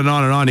 on and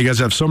on and on. You guys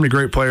have so many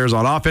great players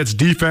on offense,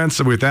 defense,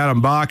 and with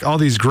Adam Bach, all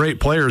these great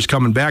players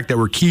coming back that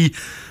were key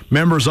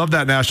members of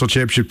that national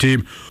championship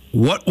team.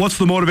 What's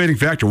the motivating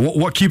factor?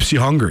 What keeps you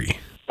hungry?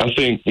 I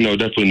think,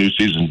 definitely a new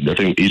season. I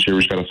think each year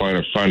we just got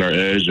to find our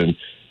edge and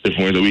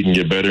different ways that we can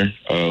get better.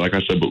 Like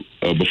I said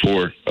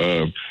before,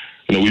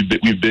 we've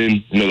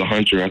been, the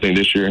hunter. I think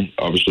this year,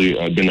 obviously,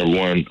 been number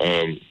 1.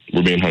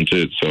 we're being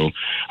hunted. So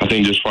I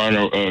think just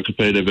finding our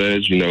competitive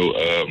edge,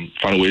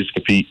 finding ways to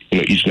compete,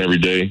 each and every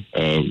day,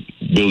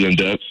 building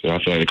depth. And I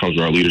feel like it comes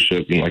with our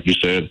leadership. Like you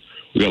said,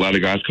 we got a lot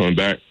of guys coming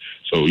back.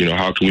 So,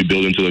 how can we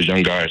build into those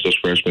young guys, those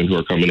freshmen who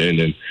are coming in?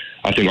 And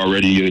I think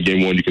already in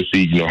game one, you can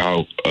see,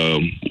 how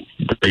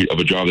great of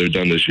a job they've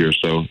done this year.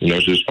 So,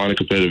 it's just find a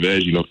competitive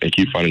edge, and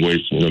keep finding ways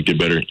to, get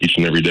better each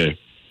and every day.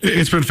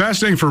 It's been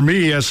fascinating for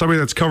me as somebody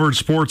that's covered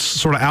sports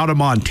sort of out of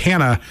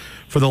Montana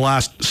for the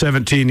last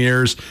 17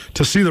 years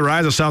to see the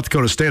rise of South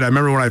Dakota State. I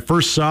remember when I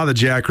first saw the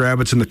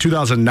Jackrabbits in the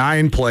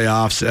 2009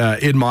 playoffs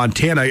in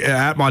Montana,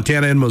 at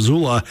Montana in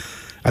Missoula.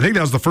 I think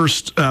that was the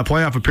first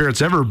playoff appearance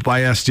ever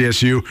by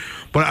SDSU.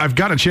 But I've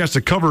gotten a chance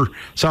to cover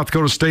South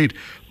Dakota State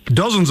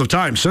dozens of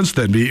times since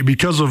then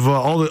because of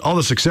all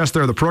the success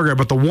there in the program.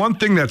 But the one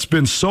thing that's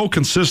been so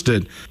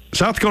consistent,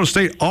 South Dakota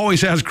State always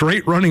has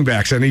great running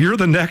backs, and you're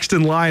the next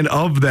in line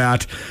of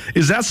that.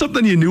 Is that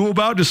something you knew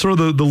about, just sort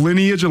of the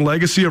lineage and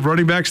legacy of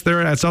running backs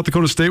there at South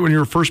Dakota State when you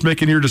were first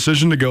making your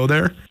decision to go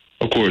there?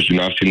 Of course,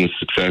 I've seen the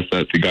success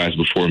that the guys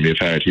before me have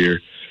had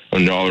here.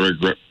 And all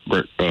the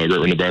great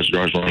running backs,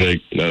 Josh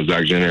McCrossin,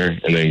 Zach Jenner,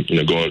 and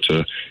then going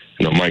to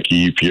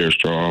Mikey, Pierre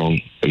Strong,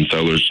 and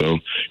Sellers. So,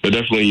 but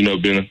definitely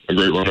being a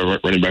great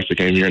running back that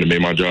came here and it made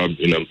my job,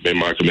 made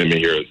my commitment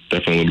here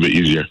definitely a little bit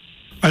easier.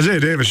 Isaiah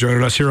Davis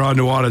joining us here on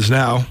Nuanez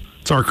Now.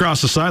 It's our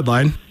across the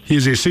sideline.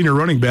 He's a senior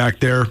running back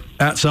there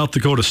at South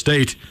Dakota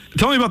State.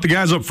 Tell me about the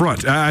guys up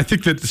front. I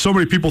think that so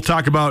many people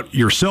talk about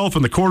yourself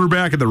and the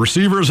quarterback and the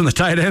receivers and the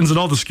tight ends and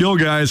all the skill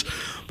guys,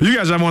 but you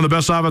guys have one of the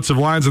best offensive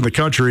lines in the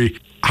country.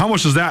 How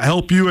much does that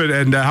help you,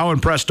 and how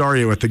impressed are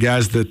you with the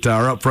guys that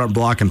are up front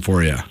blocking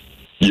for you?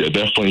 Yeah,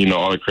 definitely.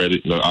 All the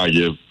credit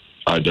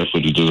I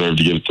definitely deserve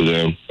to give it to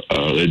them.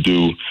 They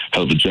do a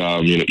hell of a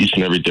job, each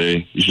and every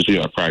day. You should see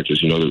that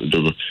practice,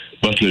 they're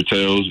busting their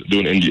tails,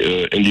 doing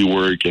indie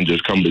work, and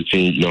just come to the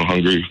team,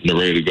 hungry and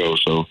ready to go.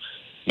 So,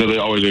 they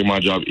always make my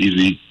job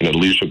easy. The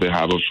leadership they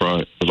have up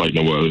front is like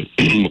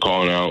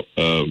calling out,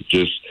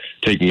 just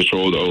taking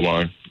control of the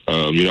O-line.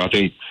 I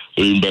think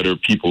they're even better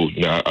people,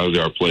 as they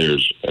are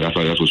players. And I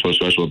feel like that's what's so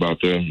special about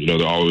them.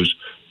 They're always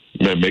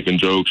making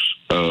jokes,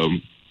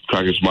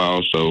 cracking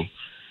smiles. So,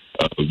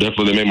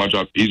 definitely they made my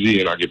job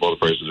easy, and I give all the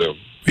praise to them.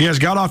 You guys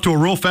got off to a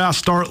real fast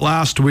start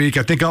last week.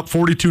 I think up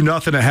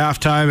 42-0 at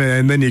halftime,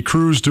 and then you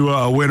cruised to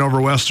a win over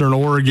Western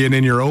Oregon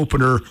in your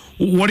opener.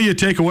 What do you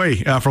take away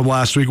from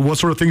last week? What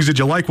sort of things did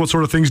you like? What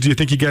sort of things do you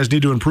think you guys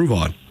need to improve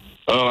on?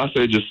 I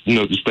say just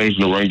things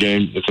in the run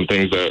game. There's some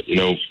things that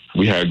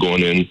we had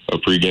going in a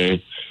pregame,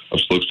 of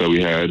looks that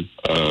we had.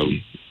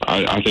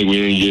 I think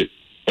we didn't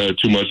get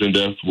too much in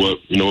depth what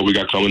we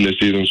got coming this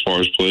season as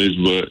far as plays,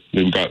 but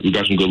we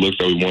got some good looks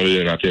that we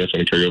wanted, and I think that's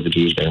going to carry over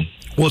to this game.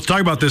 Well, let's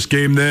talk about this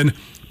game then.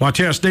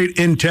 Montana State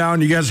in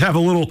town. You guys have a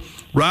little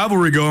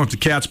rivalry going with the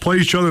Cats.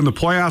 Played each other in the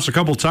playoffs a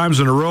couple times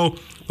in a row.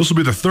 This will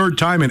be the third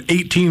time in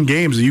 18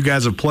 games that you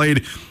guys have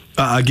played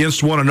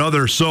against one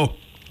another. So,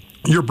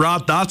 your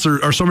broad thoughts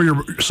are some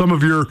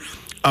of your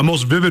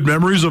most vivid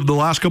memories of the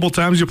last couple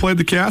times you played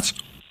the Cats?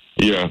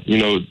 Yeah,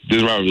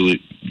 this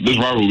rivalry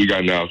we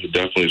got now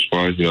definitely is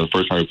fun. The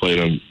first time I played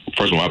them,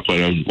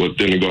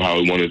 didn't go how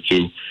we wanted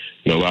to.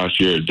 Last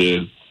year it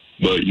did.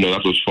 But,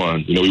 that's what's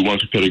fun. We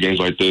want to play games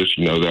like this,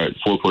 that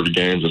four-quarter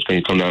games that's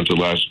going to come down to the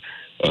last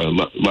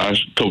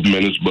couple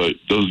minutes. But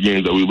those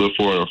games that we live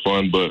for are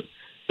fun, but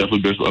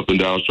definitely been up and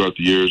down throughout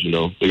the years.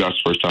 They got the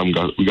first time,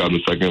 we got in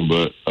the second,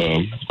 but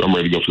I'm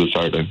ready to go for the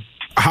Saturday.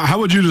 How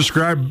would you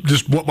describe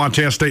just what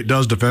Montana State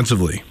does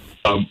defensively?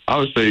 I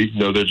would say,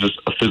 they're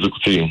just a physical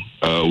team.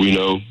 We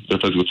know they're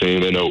a physical team.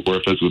 They know we're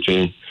a physical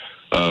team.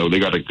 They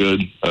got a good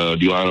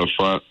D-line up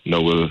front,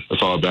 with a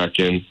solid back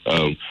end.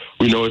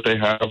 We know what they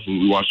have.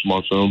 We watched them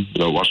on film,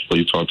 watched them play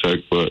Utah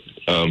Tech, but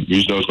we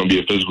just know it's going to be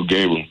a physical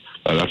game.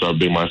 That's our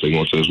big mindset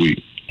going to this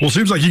week. Well, it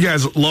seems like you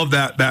guys love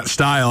that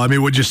style. I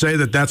mean, would you say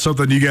that that's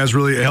something you guys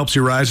really helps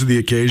you rise to the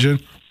occasion?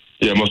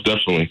 Yeah, most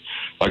definitely.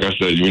 Like I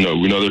said, we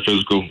know they're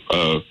physical.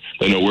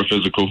 They know we're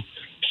physical.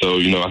 So,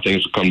 I think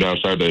it's come down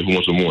Saturday. Who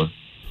wants some more?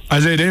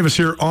 Isaiah Davis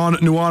here on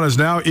Nuanez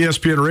Now,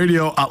 ESPN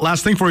Radio.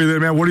 Last thing for you there,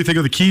 man. What do you think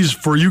of the keys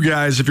for you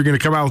guys if you're going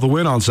to come out with a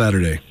win on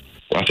Saturday?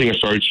 I think it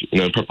starts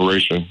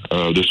preparation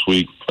this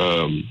week.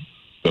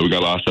 We got a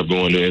lot of stuff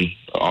going in,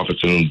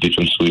 offensively and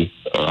defensively.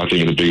 I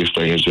think the biggest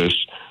thing is just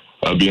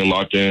being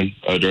locked in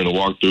during the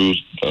walkthroughs,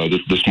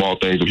 the small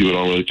things that people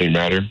don't really think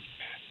matter.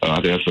 I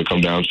think that's going to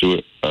come down to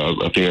it.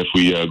 I think if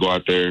we go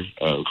out there,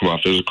 come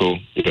out physical,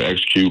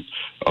 execute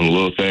on the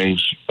little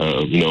things,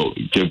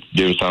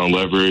 give sound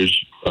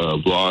leverage,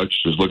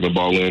 blocks, just looking the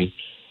ball in,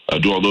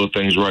 do all those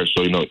things right.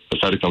 So,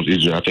 Saturday comes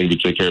easier. I think we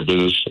take care of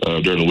business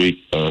during the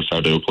week.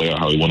 Saturday will play out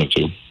how we want it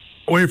to.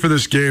 Wait for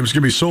this game. It's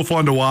going to be so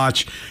fun to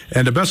watch.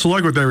 And the best of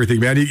luck with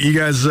everything, man. You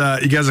guys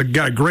have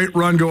got a great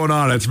run going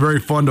on. It's very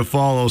fun to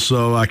follow.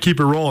 So keep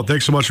it rolling.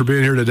 Thanks so much for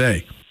being here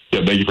today.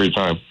 Yeah, thank you for your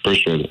time.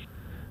 Appreciate it.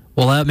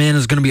 Well, that man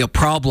is going to be a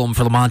problem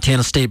for the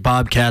Montana State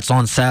Bobcats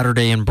on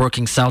Saturday in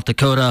Brookings, South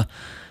Dakota.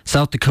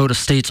 South Dakota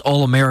State's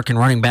All-American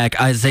running back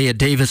Isaiah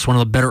Davis, one of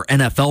the better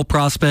NFL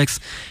prospects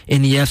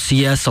in the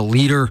FCS, a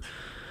leader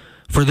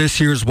for this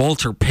year's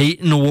Walter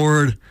Payton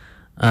Award,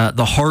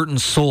 the heart and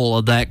soul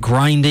of that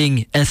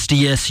grinding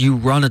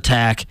SDSU run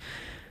attack.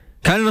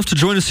 Kind enough to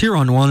join us here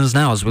on Nuanez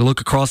Now as we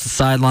look across the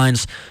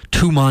sidelines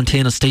to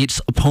Montana State's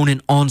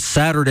opponent on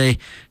Saturday.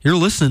 You're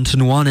listening to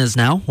Nuanez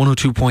Now,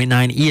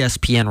 102.9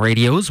 ESPN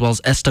Radio, as well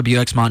as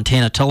SWX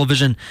Montana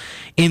Television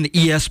in the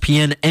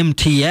ESPN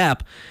MT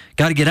app.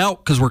 Got to get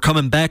out because we're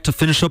coming back to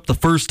finish up the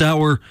first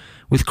hour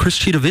with Chris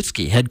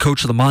Citowicki, head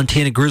coach of the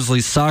Montana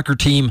Grizzlies soccer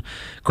team.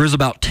 Grizz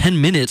about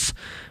 10 minutes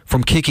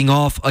from kicking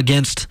off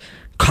against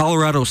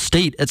Colorado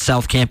State at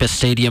South Campus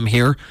Stadium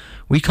here.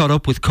 We caught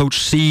up with Coach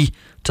C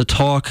to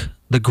talk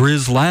the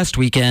Grizz last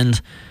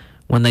weekend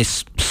when they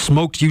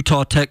smoked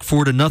Utah Tech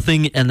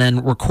 4-0 and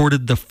then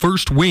recorded the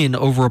first win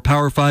over a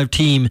Power 5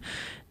 team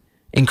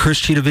in Chris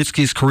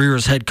Citowicki's career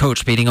as head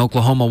coach, beating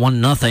Oklahoma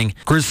 1-0.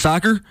 Grizz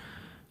soccer,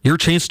 your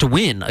chance to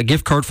win a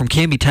gift card from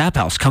Canby Tap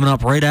House coming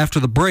up right after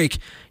the break.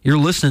 You're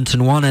listening to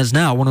Nuanez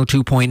Now,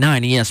 102.9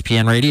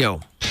 ESPN Radio.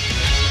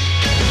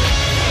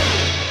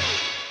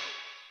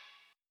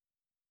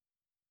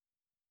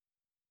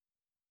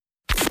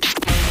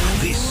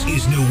 This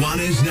is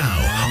Nuanez Now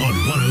on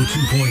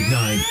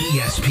 102.9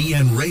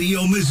 ESPN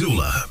Radio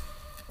Missoula.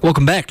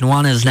 Welcome back,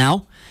 Nuanez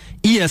Now,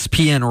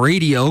 ESPN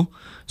Radio,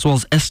 as well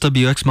as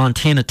SWX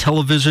Montana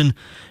Television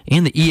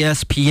and the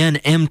ESPN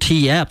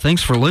MT app.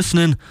 Thanks for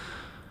listening.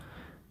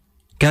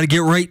 Got to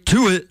get right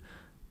to it.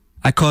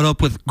 I caught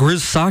up with Grizz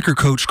soccer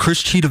coach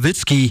Chris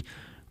Citowicki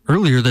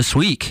earlier this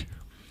week.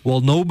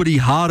 Well, nobody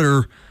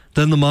hotter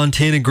than the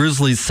Montana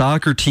Grizzlies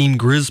soccer team.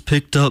 Grizz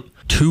picked up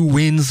 2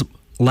 wins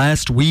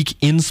last week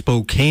in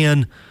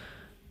Spokane,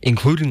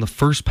 including the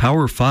first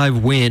Power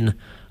 5 win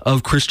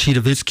of Chris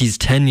Citowicki's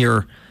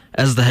tenure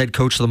as the head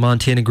coach of the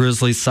Montana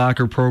Grizzlies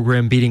soccer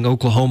program, beating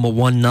Oklahoma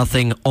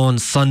 1-0 on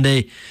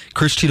Sunday.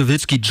 Chris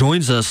Citowicki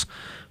joins us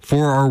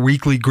for our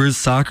weekly Grizz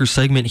soccer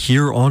segment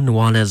here on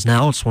Nuanez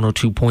Now. It's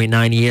 102.9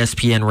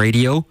 ESPN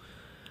Radio.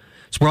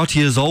 It's brought to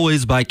you, as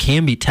always, by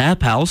Canby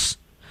Tap House.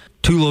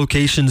 2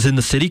 locations in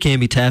the city.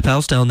 Canby Tap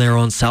House down there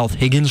on South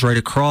Higgins, right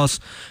across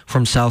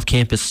from South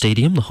Campus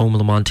Stadium, the home of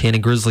the Montana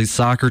Grizzlies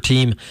soccer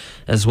team,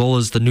 as well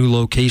as the new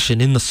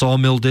location in the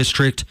Sawmill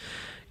District.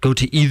 Go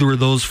to either of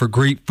those for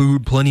great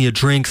food, plenty of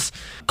drinks.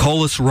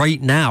 Call us right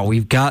now.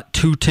 We've got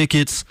 2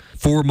 tickets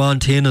for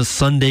Montana's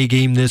Sunday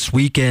game this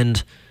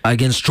weekend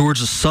against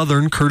Georgia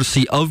Southern,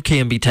 courtesy of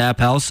Canby Tap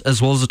House,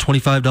 as well as a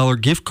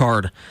 $25 gift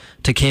card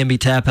to Canby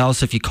Tap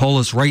House. If you call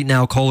us right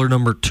now, caller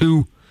number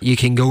 2, you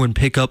can go and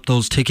pick up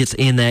those tickets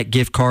and that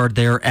gift card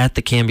there at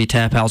the Canby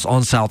Tap House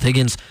on South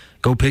Higgins.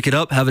 Go pick it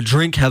up, have a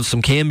drink, have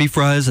some Canby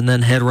fries, and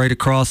then head right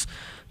across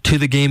to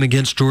the game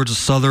against Georgia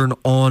Southern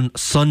on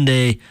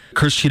Sunday.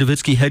 Chris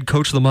Citowicki, head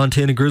coach of the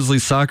Montana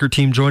Grizzlies soccer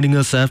team, joining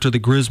us after the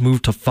Grizz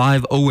moved to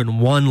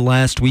 5-0-1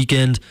 last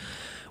weekend.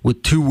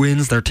 With 2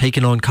 wins, they're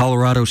taking on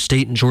Colorado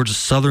State and Georgia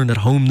Southern at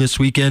home this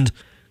weekend.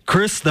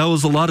 Chris, that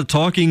was a lot of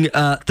talking.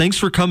 Thanks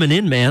for coming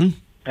in, man.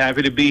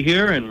 Happy to be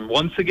here, and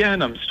once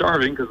again, I'm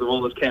starving because of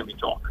all this Canby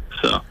talk.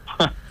 So,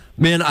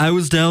 man, I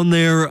was down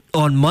there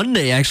on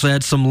Monday. Actually, I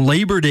had some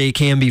Labor Day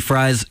Canby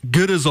fries,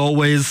 good as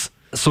always.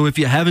 So if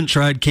you haven't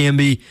tried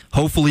Canby,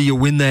 hopefully you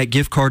win that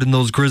gift card and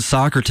those Grizz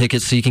soccer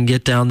tickets so you can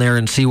get down there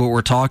and see what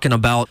we're talking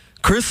about.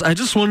 Chris, I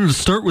just wanted to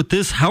start with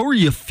this. How are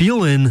you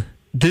feeling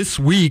this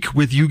week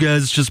with you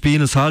guys just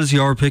being as hot as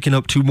you are, picking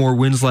up 2 more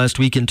wins last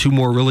week and 2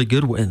 more really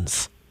good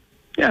wins?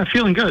 Yeah,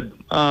 feeling good.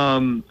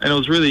 And it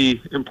was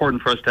really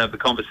important for us to have the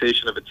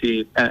conversation of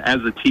as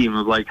a team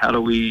of like, how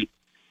do we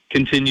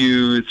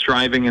continue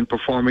striving and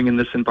performing in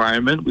this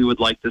environment? We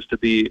would like this to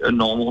be a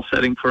normal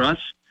setting for us,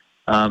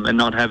 and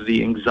not have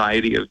the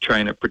anxiety of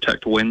trying to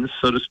protect wins,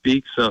 so to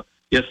speak. So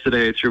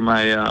yesterday I threw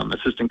my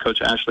assistant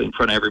coach Ashley in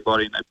front of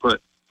everybody, and I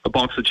put a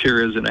box of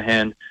Cheerios in her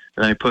hand,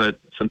 and I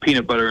put some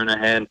peanut butter in her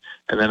hand,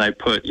 and then I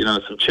put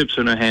some chips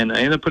in her hand. I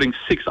ended up putting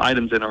 6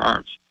 items in her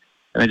arms.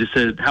 And I just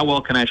said, how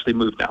well can Ashley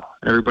move now?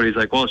 And everybody's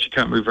like, well, she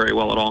can't move very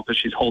well at all because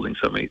she's holding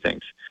so many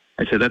things.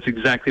 I said, that's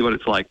exactly what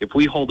it's like. If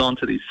we hold on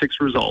to these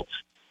 6 results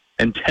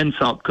and tense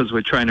up because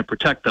we're trying to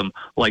protect them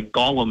like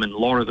Gollum in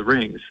Lord of the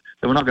Rings,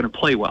 then we're not going to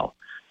play well.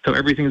 So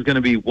everything's going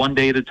to be one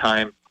day at a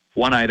time,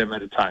 1 item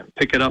at a time.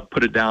 Pick it up,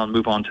 put it down,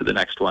 move on to the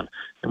next one.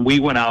 And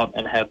we went out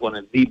and had one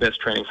of the best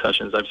training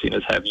sessions I've seen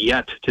us have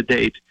yet to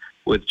date,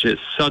 with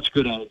just such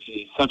good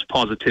energy, such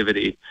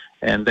positivity,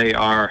 and they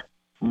are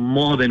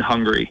more than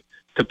hungry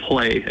to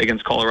play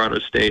against Colorado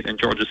State and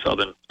Georgia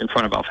Southern in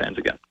front of our fans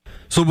again.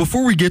 So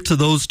before we get to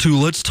those 2,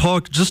 let's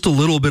talk just a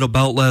little bit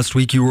about last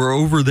week. You were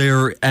over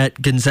there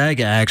at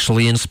Gonzaga,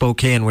 actually, in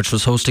Spokane, which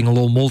was hosting a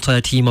little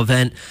multi-team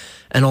event.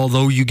 And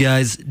although you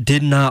guys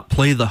did not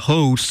play the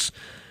hosts,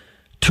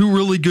 2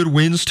 really good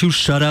wins, 2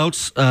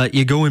 shutouts.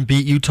 You go and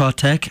beat Utah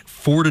Tech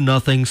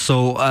 4-0,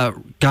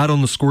 so got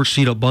on the score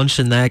sheet a bunch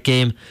in that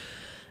game.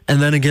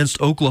 And then against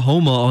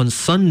Oklahoma on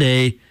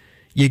Sunday,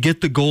 you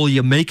get the goal,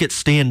 you make it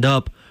stand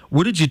up.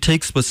 What did you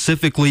take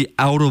specifically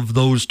out of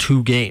those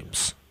 2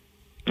 games?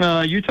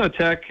 Utah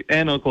Tech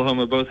and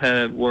Oklahoma both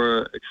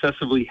were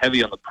excessively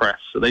heavy on the press,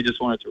 so they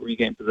just wanted to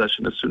regain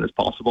possession as soon as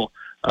possible,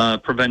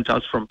 prevent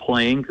us from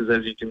playing, because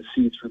as you can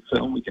see through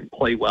film, we can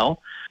play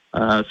well.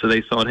 So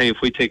they thought, hey, if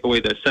we take away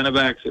the center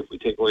backs, if we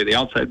take away the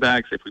outside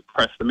backs, if we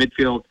press the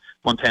midfield,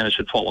 Montana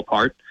should fall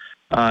apart.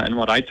 And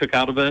what I took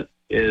out of it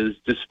is,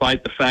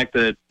 despite the fact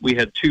that we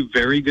had two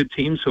very good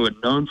teams who are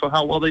known for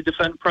how well they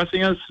defend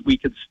pressing us, we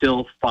could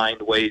still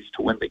find ways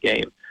to win the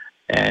game.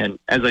 And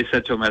as I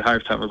said to him at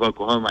halftime of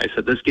Oklahoma, I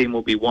said, this game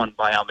will be won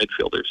by our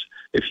midfielders.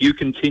 If you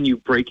continue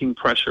breaking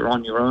pressure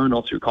on your own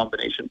or through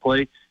combination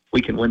play,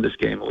 we can win this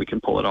game and we can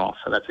pull it off.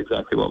 And that's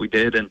exactly what we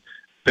did. And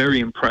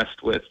very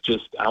impressed with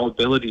just our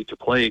ability to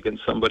play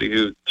against somebody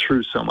who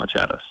threw so much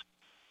at us.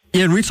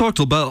 Yeah, and we talked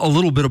a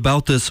little bit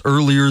about this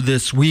earlier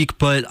this week,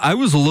 but I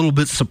was a little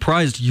bit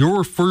surprised.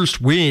 Your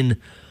first win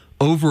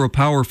over a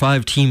Power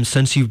 5 team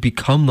since you've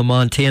become the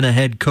Montana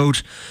head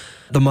coach.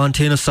 The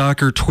Montana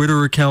Soccer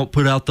Twitter account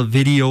put out the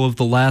video of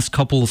the last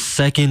couple of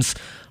seconds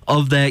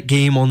of that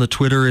game on the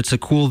Twitter. It's a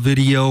cool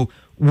video.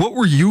 What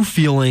were you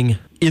feeling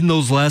in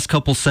those last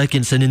couple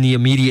seconds and in the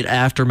immediate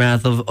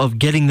aftermath of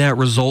getting that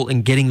result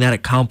and getting that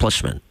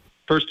accomplishment?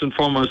 First and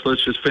foremost,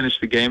 let's just finish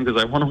the game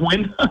because I want to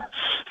win.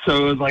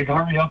 So it was like,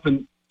 hurry up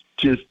and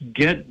just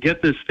get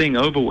this thing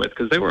over with,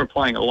 because they were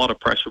applying a lot of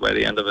pressure by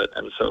the end of it.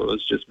 And so it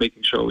was just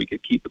making sure we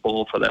could keep the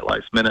ball for that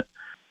last minute,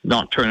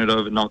 not turn it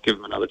over, not give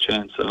them another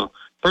chance. So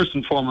first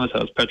and foremost, I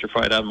was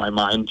petrified out of my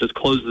mind. Just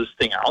close this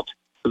thing out,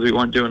 because we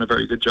weren't doing a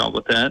very good job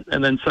with that.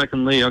 And then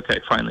secondly, okay,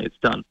 finally it's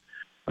done.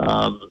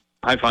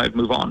 High five,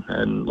 move on,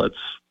 and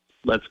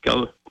let's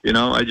go. You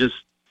know, I just,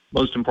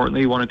 most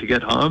importantly, wanted to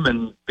get home,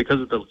 and because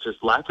of the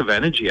just lack of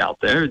energy out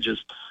there,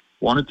 just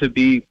wanted to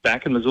be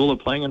back in Missoula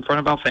playing in front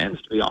of our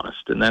fans, to be honest.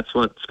 And that's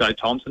what Sky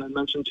Thompson had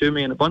mentioned to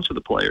me and a bunch of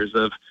the players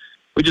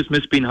we just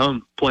miss being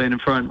home, playing in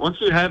front. Once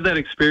you have that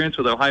experience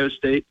with Ohio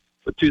State,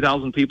 with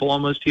 2,000 people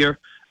almost here,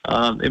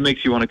 it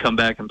makes you want to come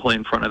back and play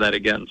in front of that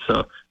again.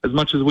 So as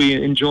much as we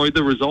enjoyed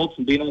the results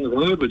and being on the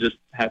road, we're just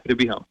happy to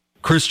be home.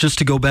 Chris, just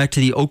to go back to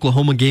the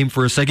Oklahoma game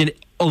for a second,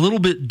 a little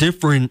bit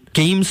different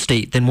game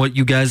state than what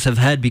you guys have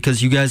had,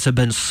 because you guys have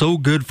been so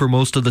good for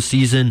most of the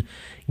season,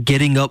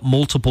 getting up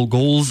multiple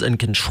goals and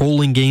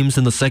controlling games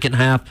in the second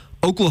half.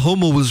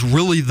 Oklahoma was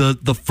really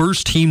the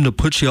first team to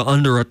put you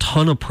under a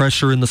ton of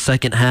pressure in the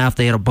second half.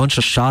 They had a bunch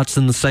of shots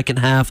in the second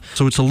half,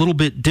 so it's a little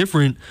bit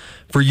different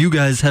for you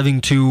guys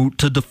having to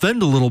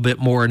defend a little bit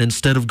more, and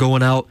instead of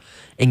going out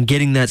and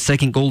getting that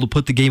second goal to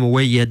put the game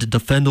away, you had to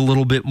defend a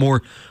little bit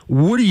more.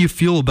 What do you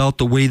feel about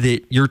the way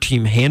that your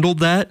team handled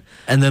that?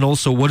 And then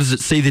also, what does it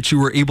say that you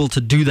were able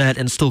to do that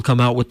and still come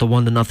out with the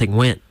 1-0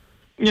 win?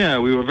 Yeah,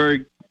 we were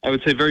very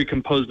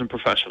composed and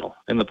professional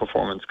in the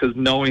performance, because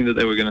knowing that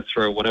they were going to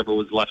throw whatever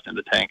was left in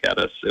the tank at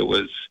us, it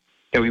was,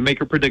 we make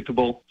it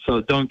predictable,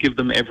 so don't give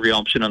them every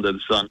option under the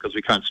sun, because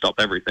we can't stop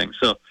everything.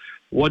 So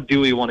what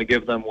do we want to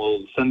give them?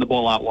 We'll send the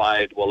ball out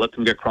wide, we'll let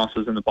them get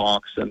crosses in the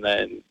box, and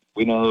then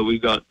we know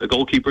we've got the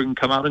goalkeeper can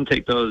come out and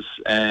take those,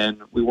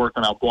 and we work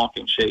on our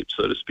blocking shape,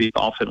 so to speak,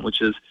 often,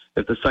 which is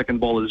if the second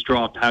ball is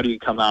dropped, how do you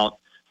come out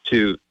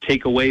to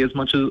take away as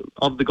much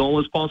of the goal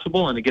as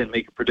possible, and again,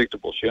 make it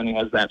predictable. She only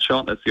has that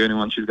shot. That's the only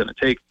one she's going to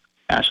take.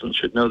 Ashlyn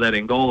should know that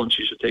in goal, and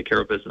she should take care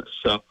of business.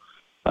 So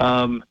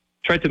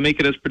tried to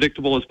make it as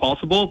predictable as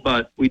possible,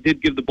 but we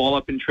did give the ball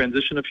up in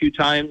transition a few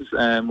times,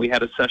 and we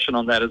had a session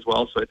on that as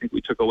well, so I think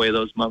we took away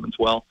those moments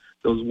well.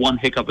 There was one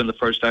hiccup in the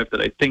first half that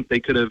I think they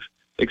could have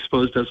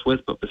exposed us with,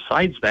 but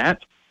besides that,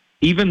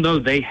 even though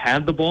they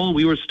had the ball,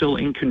 we were still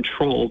in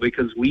control,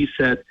 because we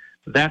said,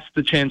 that's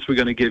the chance we're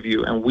going to give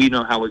you, and we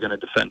know how we're going to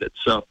defend it.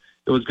 So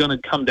it was going to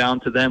come down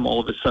to them all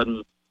of a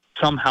sudden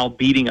somehow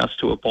beating us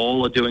to a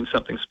ball or doing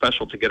something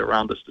special to get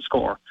around us to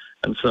score.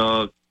 And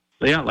so,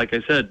 yeah, like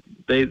I said,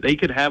 they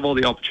could have all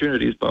the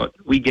opportunities, but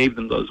we gave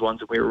them those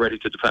ones, and we were ready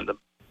to defend them.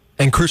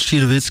 And Chris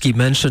Citowicki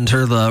mentioned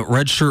her, the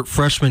redshirt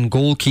freshman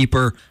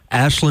goalkeeper,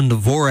 Ashlyn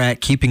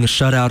Dvorak, keeping a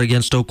shutout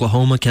against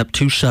Oklahoma, kept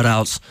 2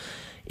 shutouts.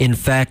 In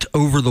fact,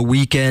 over the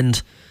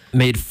weekend,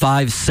 made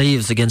 5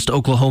 saves against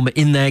Oklahoma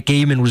in that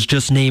game, and was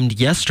just named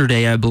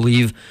yesterday, I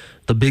believe,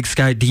 the Big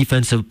Sky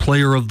Defensive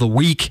Player of the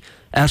Week.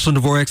 Ashlyn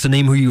Dvorak's a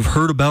name who you've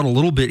heard about a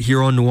little bit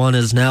here on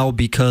Nuanez Now,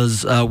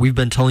 because we've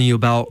been telling you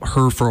about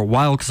her for a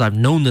while, because I've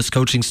known this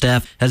coaching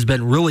staff has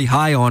been really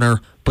high on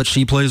her, but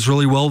she plays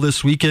really well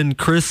this weekend.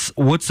 Chris,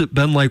 what's it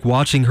been like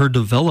watching her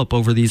develop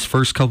over these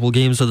first couple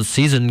games of the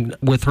season,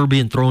 with her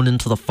being thrown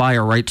into the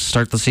fire right to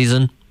start the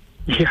season?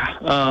 Yeah,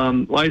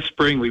 last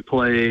spring we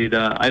played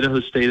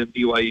Idaho State and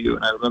BYU,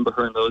 and I remember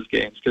her in those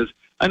games, because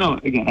I know,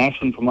 again,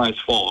 Ashlyn from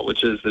last fall,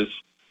 which is this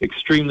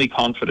extremely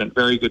confident,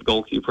 very good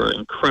goalkeeper,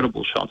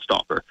 incredible shot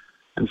stopper.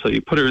 And so you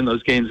put her in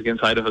those games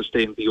against Idaho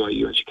State and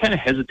BYU, and she kind of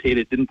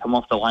hesitated, didn't come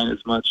off the line as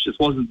much, just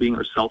wasn't being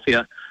herself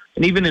yet.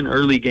 And even in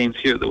early games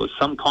here, there was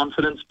some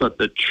confidence, but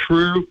the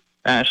true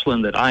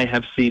Ashlyn that I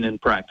have seen in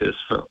practice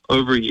for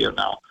over a year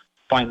now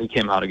finally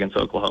came out against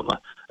Oklahoma.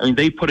 I mean,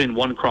 they put in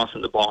one cross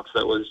in the box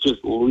that was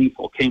just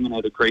lethal, came in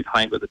at a great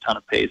height with a ton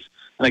of pace,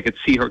 and I could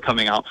see her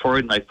coming out for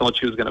it, and I thought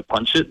she was going to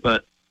punch it,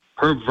 but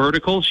Her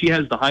vertical, she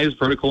has the highest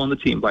vertical on the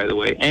team, by the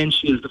way, and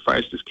she is the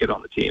fastest kid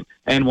on the team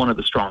and one of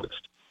the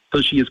strongest.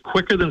 So she is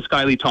quicker than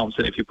Skyly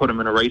Thompson. If you put them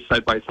in a race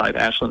side by side,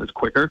 Ashlyn is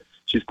quicker.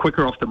 She's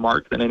quicker off the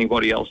mark than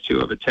anybody else,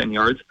 too, over 10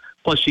 yards.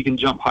 Plus, she can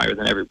jump higher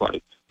than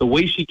everybody. The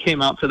way she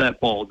came out to that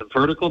ball, the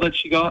vertical that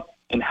she got,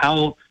 and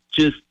how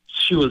just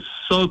she was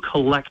so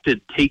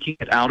collected taking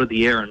it out of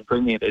the air and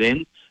bringing it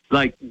in,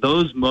 like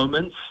those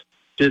moments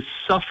just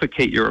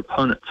suffocate your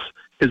opponents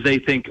because they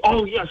think,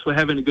 oh, yes, we're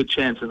having a good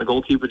chance, and the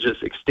goalkeeper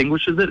just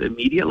extinguishes it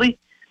immediately.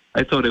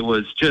 I thought it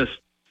was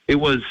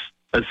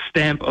a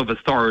stamp of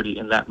authority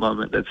in that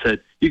moment that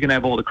said, you can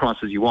have all the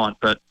crosses you want,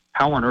 but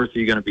how on earth are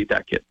you going to beat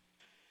that kid?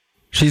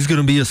 She's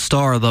going to be a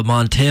star, the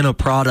Montana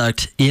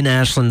product in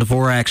Ashlyn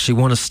Dvorak. She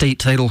won a state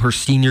title her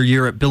senior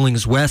year at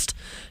Billings West,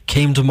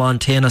 came to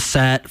Montana,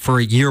 sat for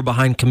a year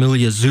behind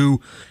Camellia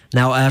Zoo.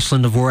 Now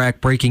Ashlyn Dvorak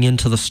breaking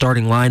into the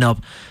starting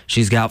lineup.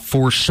 She's got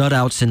 4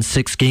 shutouts in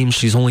 6 games.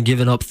 She's only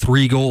given up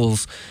 3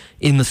 goals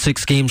in the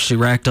 6 games. She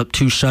racked up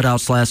 2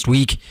 shutouts last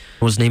week.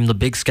 Was named the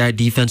Big Sky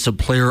Defensive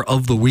Player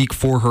of the Week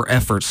for her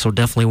efforts, so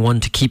definitely one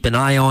to keep an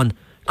eye on.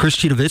 Chris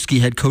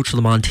Citowicki, head coach of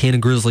the Montana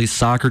Grizzlies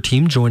soccer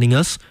team, joining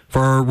us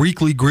for our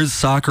weekly Grizz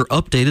soccer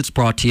update. It's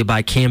brought to you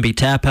by Canby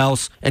Tap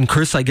House. And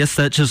Chris, I guess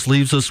that just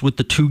leaves us with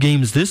the 2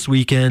 games this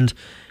weekend.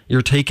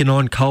 You're taking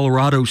on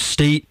Colorado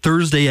State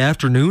Thursday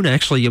afternoon.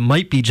 Actually, you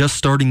might be just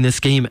starting this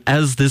game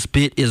as this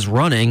bit is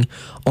running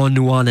on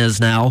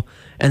Nuanez now.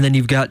 And then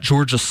you've got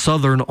Georgia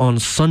Southern on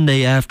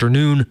Sunday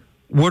afternoon.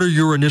 What are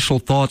your initial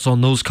thoughts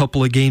on those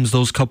couple of games,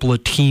 those couple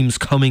of teams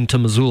coming to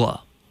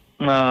Missoula?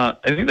 I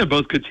think they're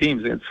both good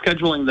teams. And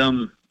scheduling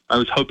them, I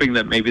was hoping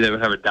that maybe they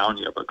would have a down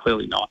year, but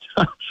clearly not.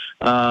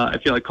 I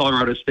feel like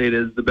Colorado State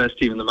is the best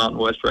team in the Mountain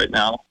West right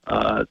now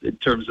in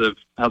terms of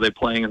how they're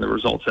playing and the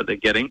results that they're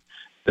getting.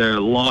 They're a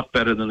lot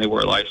better than they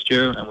were last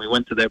year, and we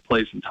went to their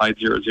place and tied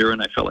 0-0,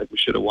 and I felt like we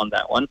should have won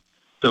that one.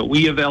 So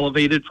we have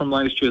elevated from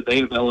last year. They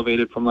have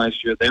elevated from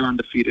last year. They're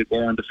undefeated.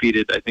 We're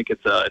undefeated. I think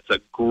it's a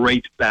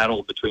great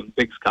battle between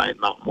Big Sky and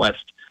Mountain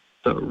West.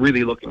 So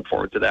really looking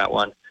forward to that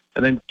one.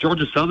 And then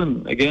Georgia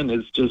Southern, again,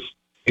 is just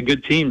a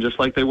good team, just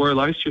like they were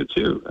last year,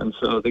 too. And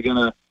so they're going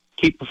to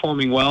keep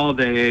performing well.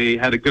 They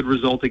had a good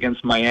result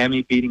against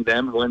Miami, beating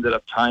them, who ended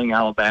up tying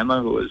Alabama,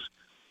 who was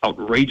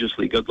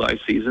outrageously good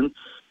last season.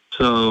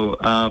 So,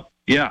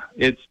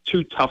 it's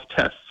 2 tough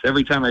tests.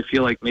 Every time I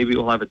feel like maybe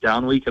we'll have a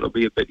down week, it'll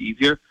be a bit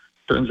easier.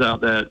 Turns out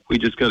that we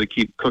just got to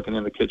keep cooking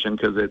in the kitchen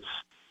because it's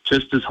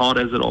just as hot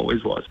as it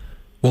always was.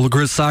 Well, the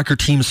Grizz soccer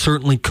team's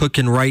certainly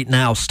cooking right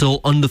now,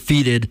 still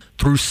undefeated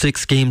through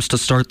 6 games to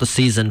start the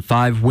season,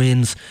 5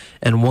 wins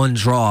and 1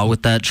 draw,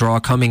 with that draw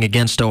coming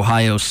against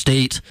Ohio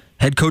State.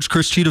 Head coach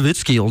Chris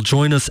Citowicki will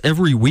join us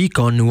every week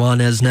on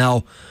Nuanez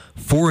now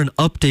for an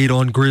update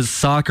on Grizz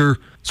soccer.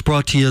 It's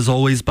brought to you, as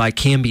always, by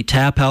Canby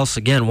Tap House.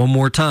 Again, one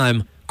more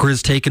time,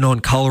 Grizz taking on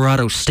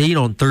Colorado State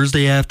on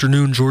Thursday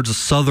afternoon, Georgia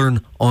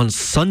Southern on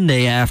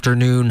Sunday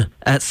afternoon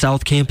at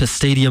South Campus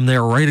Stadium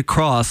there, right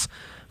across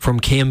from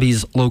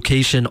Canby's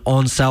location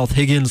on South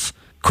Higgins.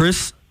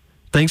 Chris,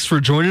 thanks for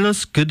joining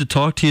us. Good to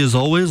talk to you as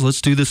always.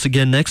 Let's do this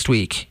again next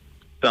week.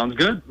 Sounds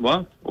good.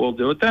 Well, we'll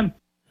do it then.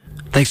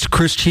 Thanks to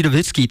Chris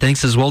Citowicki.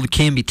 Thanks as well to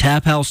Canby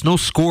Tap House. No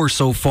score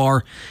so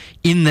far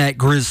in that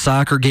Grizz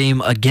soccer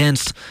game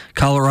against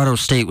Colorado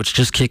State, which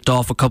just kicked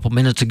off a couple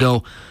minutes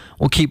ago.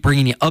 We'll keep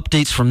bringing you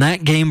updates from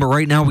that game, but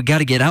right now we got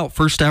to get out.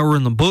 First hour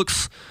in the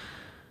books.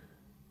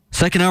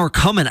 Second hour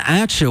coming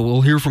at you.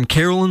 We'll hear from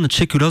Carolyn, the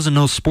chick who doesn't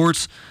know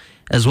sports,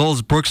 as well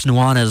as Brooks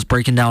Nuanez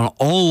breaking down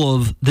all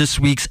of this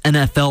week's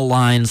NFL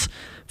lines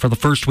for the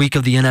first week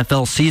of the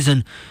NFL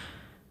season.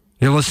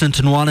 You're listening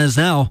to Nuanez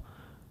now.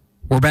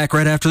 We're back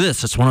right after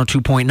this. It's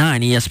 102.9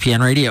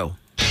 ESPN Radio.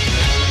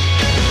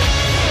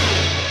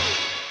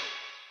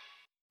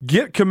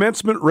 Get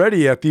commencement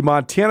ready at the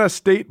Montana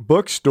State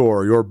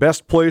Bookstore, your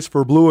best place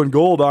for blue and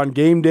gold on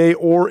game day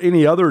or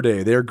any other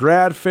day. Their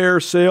grad fair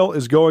sale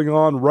is going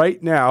on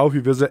right now if you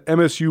visit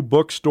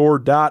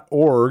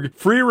msubookstore.org.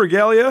 Free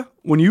regalia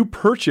when you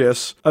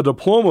purchase a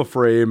diploma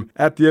frame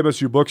at the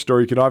MSU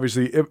Bookstore. You can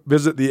obviously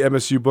visit the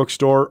MSU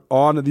Bookstore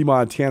on the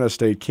Montana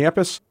State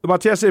campus. The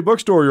Montana State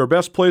Bookstore, your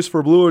best place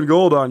for blue and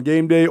gold on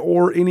game day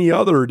or any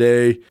other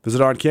day. Visit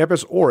on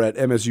campus or at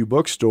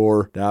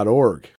msubookstore.org.